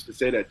remember when he used to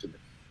say that to me.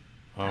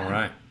 All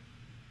right.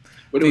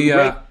 But it was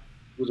great.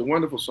 It was a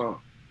wonderful song.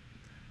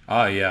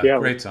 Oh, yeah.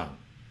 Great song.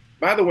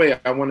 By the way,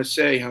 I want to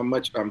say how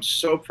much I'm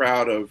so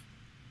proud of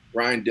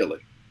Ryan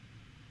Dillon.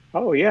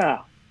 Oh,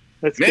 yeah.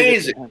 That's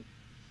amazing.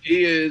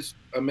 He is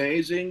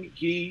amazing.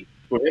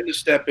 For him to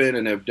step in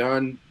and have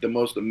done the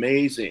most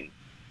amazing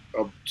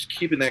of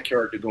keeping that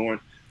character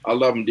going, I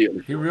love him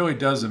dearly. He really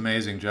does an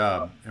amazing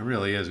job. It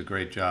really is a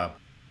great job.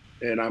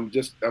 And I'm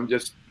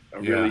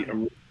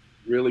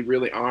really,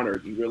 really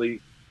honored and really,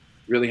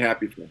 really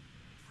happy for him.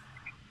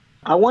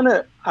 I want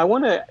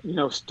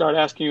to, start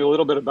asking you a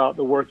little bit about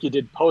the work you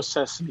did post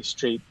Sesame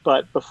Street.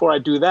 But before I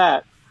do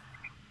that,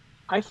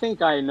 I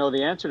think I know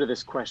the answer to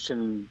this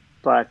question,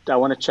 but I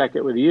want to check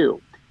it with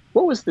you.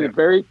 What was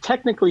the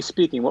technically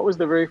speaking, what was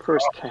the very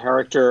first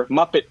character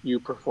Muppet you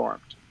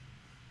performed?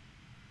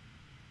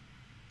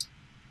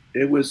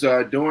 It was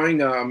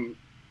during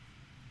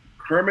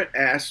Kermit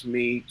asked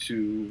me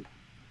to.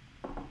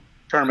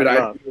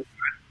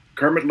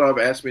 Kermit Love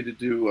asked me to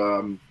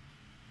do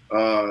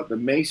the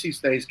Macy's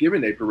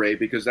Thanksgiving Day Parade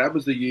because that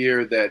was the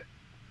year that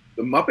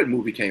the Muppet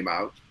movie came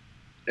out,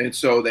 and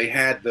so they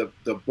had the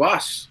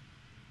bus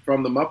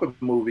from the Muppet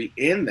movie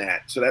in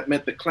that. So that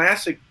meant the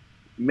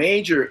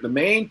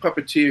main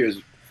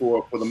puppeteers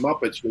for the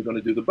Muppets were going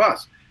to do the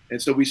bus,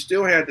 and so we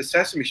still had the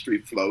Sesame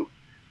Street float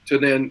to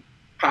then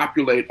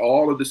populate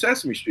all of the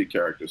Sesame Street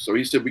characters. So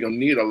he said we're going to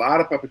need a lot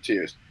of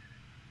puppeteers.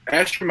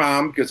 Ask your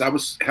mom because I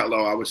was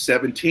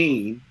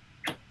 17.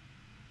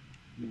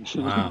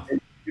 Wow.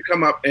 And you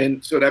come up,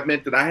 and so that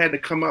meant that I had to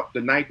come up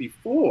the night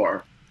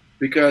before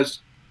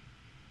because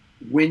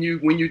when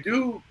you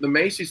do the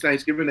Macy's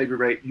Thanksgiving Day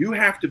Parade, you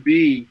have to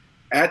be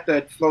at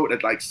that float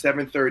at like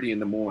 7:30 in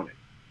the morning.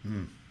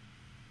 Hmm.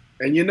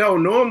 And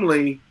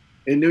normally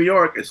in New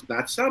York it's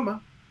not summer.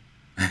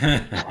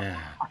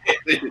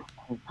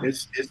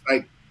 It's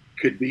like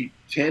could be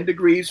 10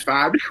 degrees,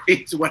 5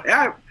 degrees,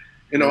 whatever.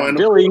 And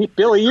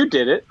Billy, you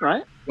did it,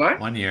 right? What?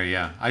 1 year,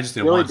 yeah. I just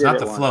did Billy once, did not it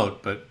the once.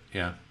 float, but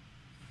yeah.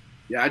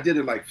 Yeah, I did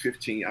it like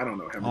 15. I don't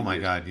know how many. Oh my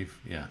years. God,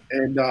 yeah.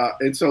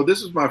 And so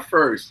this was my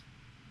first.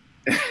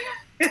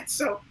 And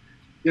so,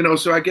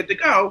 so I get to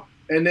go,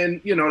 and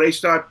then they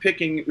start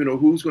picking,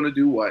 who's going to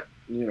do what,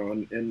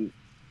 and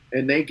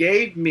they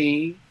gave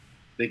me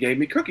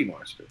Cookie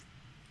Monster.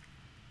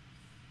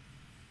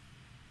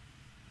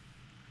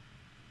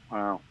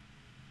 Wow.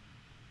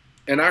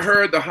 And I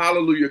heard the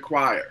Hallelujah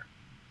Choir.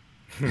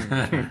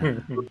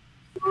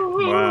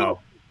 Wow.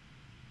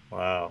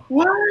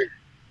 What?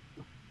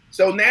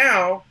 So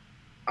now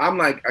I'm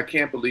like, I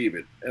can't believe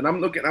it. And I'm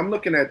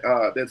looking at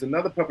there's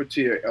another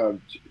puppeteer,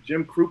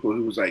 Jim Krupa,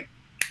 who was like,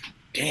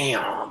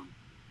 damn.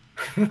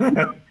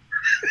 I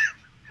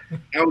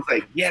was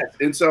like, yes.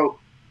 And so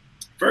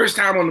first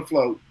time on the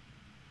float,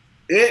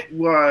 it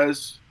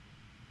was,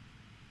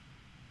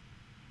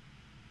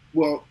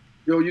 well,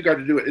 Bill, you got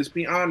to do it. It's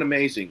beyond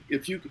amazing.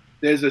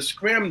 There's a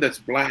scrim that's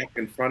black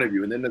in front of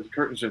you, and then there's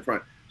curtains in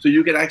front, so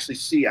you can actually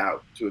see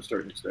out to a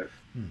certain extent.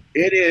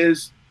 It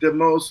is the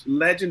most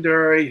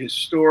legendary,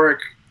 historic,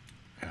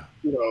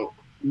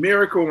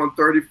 miracle on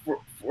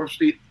 34th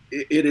Street.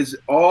 It is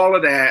all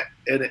of that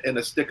and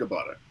a stick of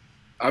butter.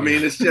 I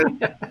mean, it's just,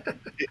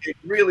 it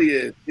really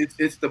is.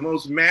 It's the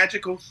most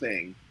magical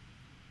thing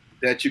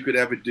that you could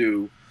ever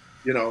do,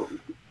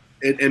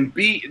 and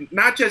be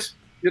not just,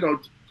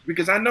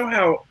 because I know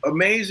how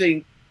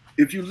amazing,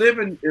 if you live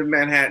in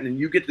Manhattan and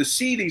you get to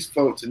see these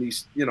floats and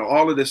these,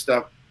 all of this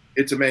stuff,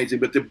 it's amazing.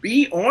 But to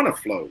be on a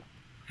float,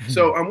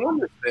 so I'm on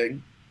this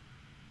thing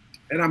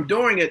and I'm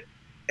doing it,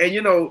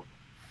 and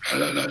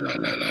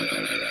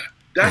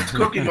that's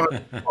Cookie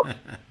Monster.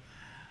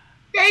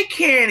 They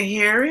can't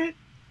hear it,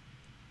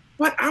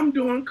 but I'm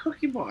doing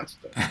Cookie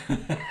Monster.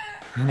 Hey,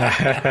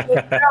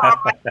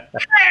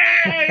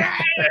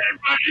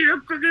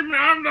 you're Cookie Monster,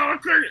 I'm doing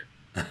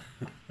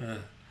Cookie.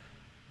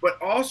 But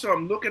also,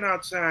 I'm looking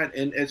outside,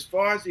 and as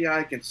far as the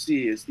eye can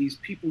see, is these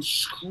people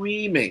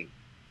screaming,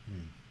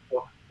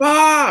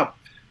 Bob,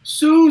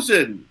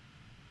 Susan,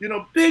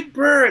 Big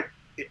Bird.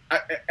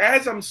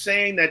 As I'm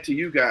saying that to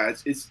you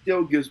guys, it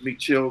still gives me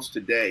chills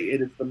today.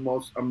 It is the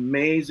most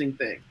amazing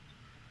thing.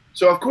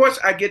 So, of course,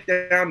 I get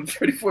down to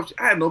 34th.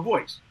 I have no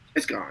voice.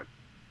 It's gone.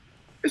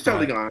 It's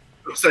totally gone.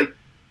 It's like,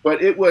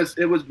 but it was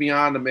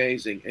beyond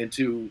amazing. And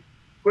to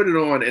put it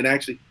on, and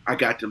actually, I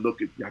got to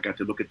look at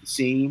the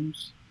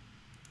seams.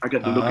 I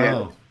got to look at it.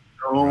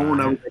 Right.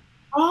 I was like,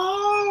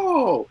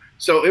 oh,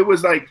 so it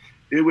was like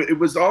it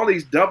was all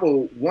these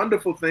double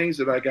wonderful things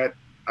that I got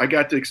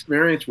to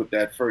experience with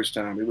that first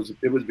time. It was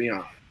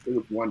beyond. It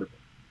was wonderful.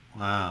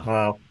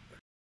 Wow.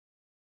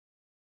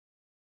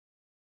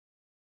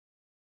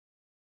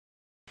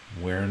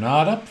 We're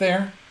not up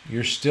there.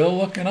 You're still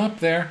looking up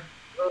there.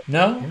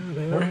 No,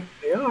 yeah,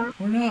 they are.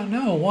 We're not.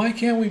 No, why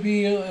can't we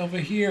be over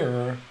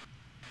here?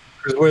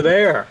 Because we're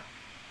there.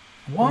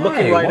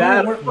 Why?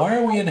 Why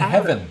are we in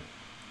heaven?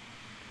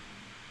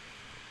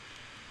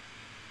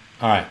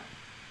 All right.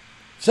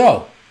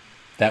 So,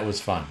 that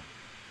was fun.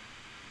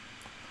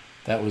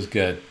 That was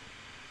good.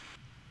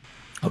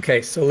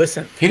 Okay, so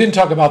listen. He didn't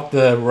talk about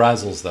the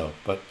razzles, though,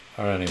 but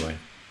anyway.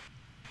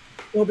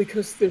 Well,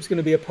 because there's going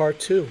to be a part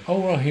 2. Oh,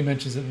 well, he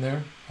mentions it in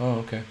there? Oh,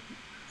 okay.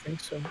 I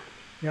think so.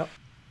 Yep.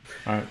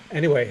 All right.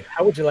 Anyway,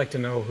 how would you like to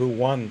know who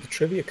won the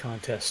trivia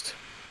contest?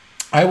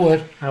 I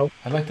would. How?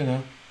 I'd like to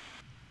know.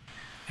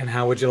 And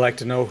how would you like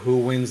to know who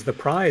wins the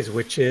prize,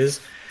 which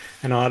is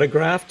an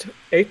autographed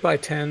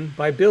 8x10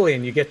 by Billy,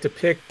 and you get to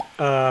pick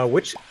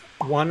which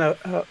one of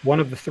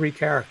the 3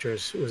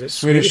 characters. Was it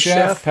Swedish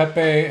Chef,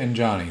 Pepe, and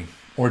Johnny,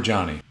 or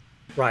Johnny?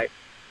 Right.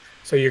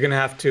 So you're going to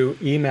have to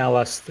email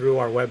us through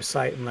our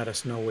website and let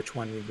us know which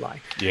one you'd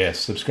like. Yes,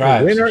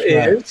 subscribe. The winner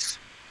is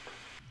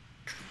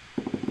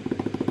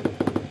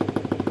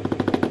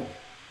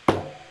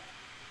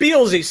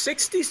Beelzy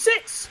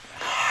 66.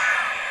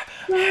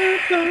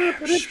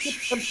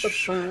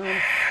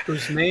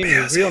 Whose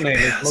real name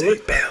is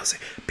Melissa.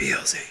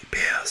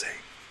 Beelzy.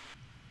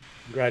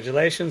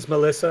 Congratulations,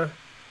 Melissa.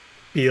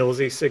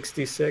 Beelzy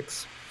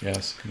 66.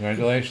 Yes,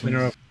 congratulations.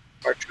 Winner of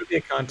our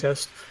trivia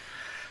contest.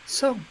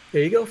 So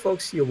there you go,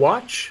 folks. You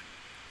watch,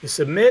 you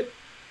submit,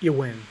 you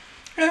win.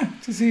 Yeah,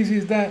 it's as easy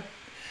as that.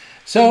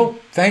 So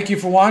thank you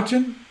for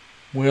watching.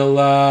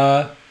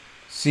 We'll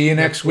see you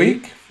next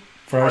week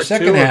for our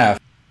second half.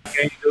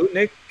 Jane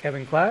Gootnick,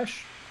 Kevin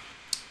Clash.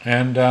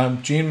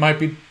 And Gene might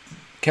be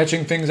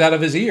catching things out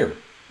of his ear.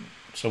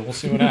 So we'll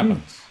see what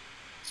happens.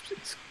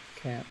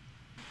 Can't.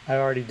 I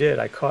already did.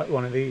 I caught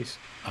one of these.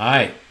 All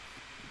right.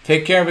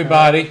 Take care,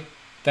 everybody.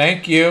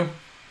 Thank you.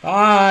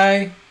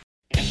 Bye.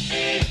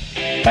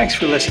 Thanks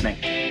for listening.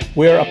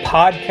 We're a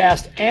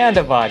podcast and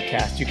a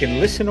vodcast. You can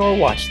listen or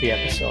watch the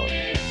episode.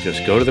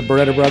 Just go to the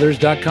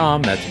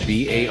BarrettaBrothers.com. That's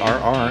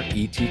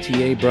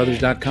BARRETTA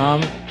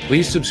Brothers.com.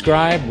 Please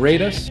subscribe,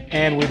 rate us.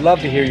 And we'd love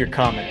to hear your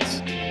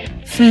comments.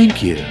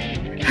 Thank you.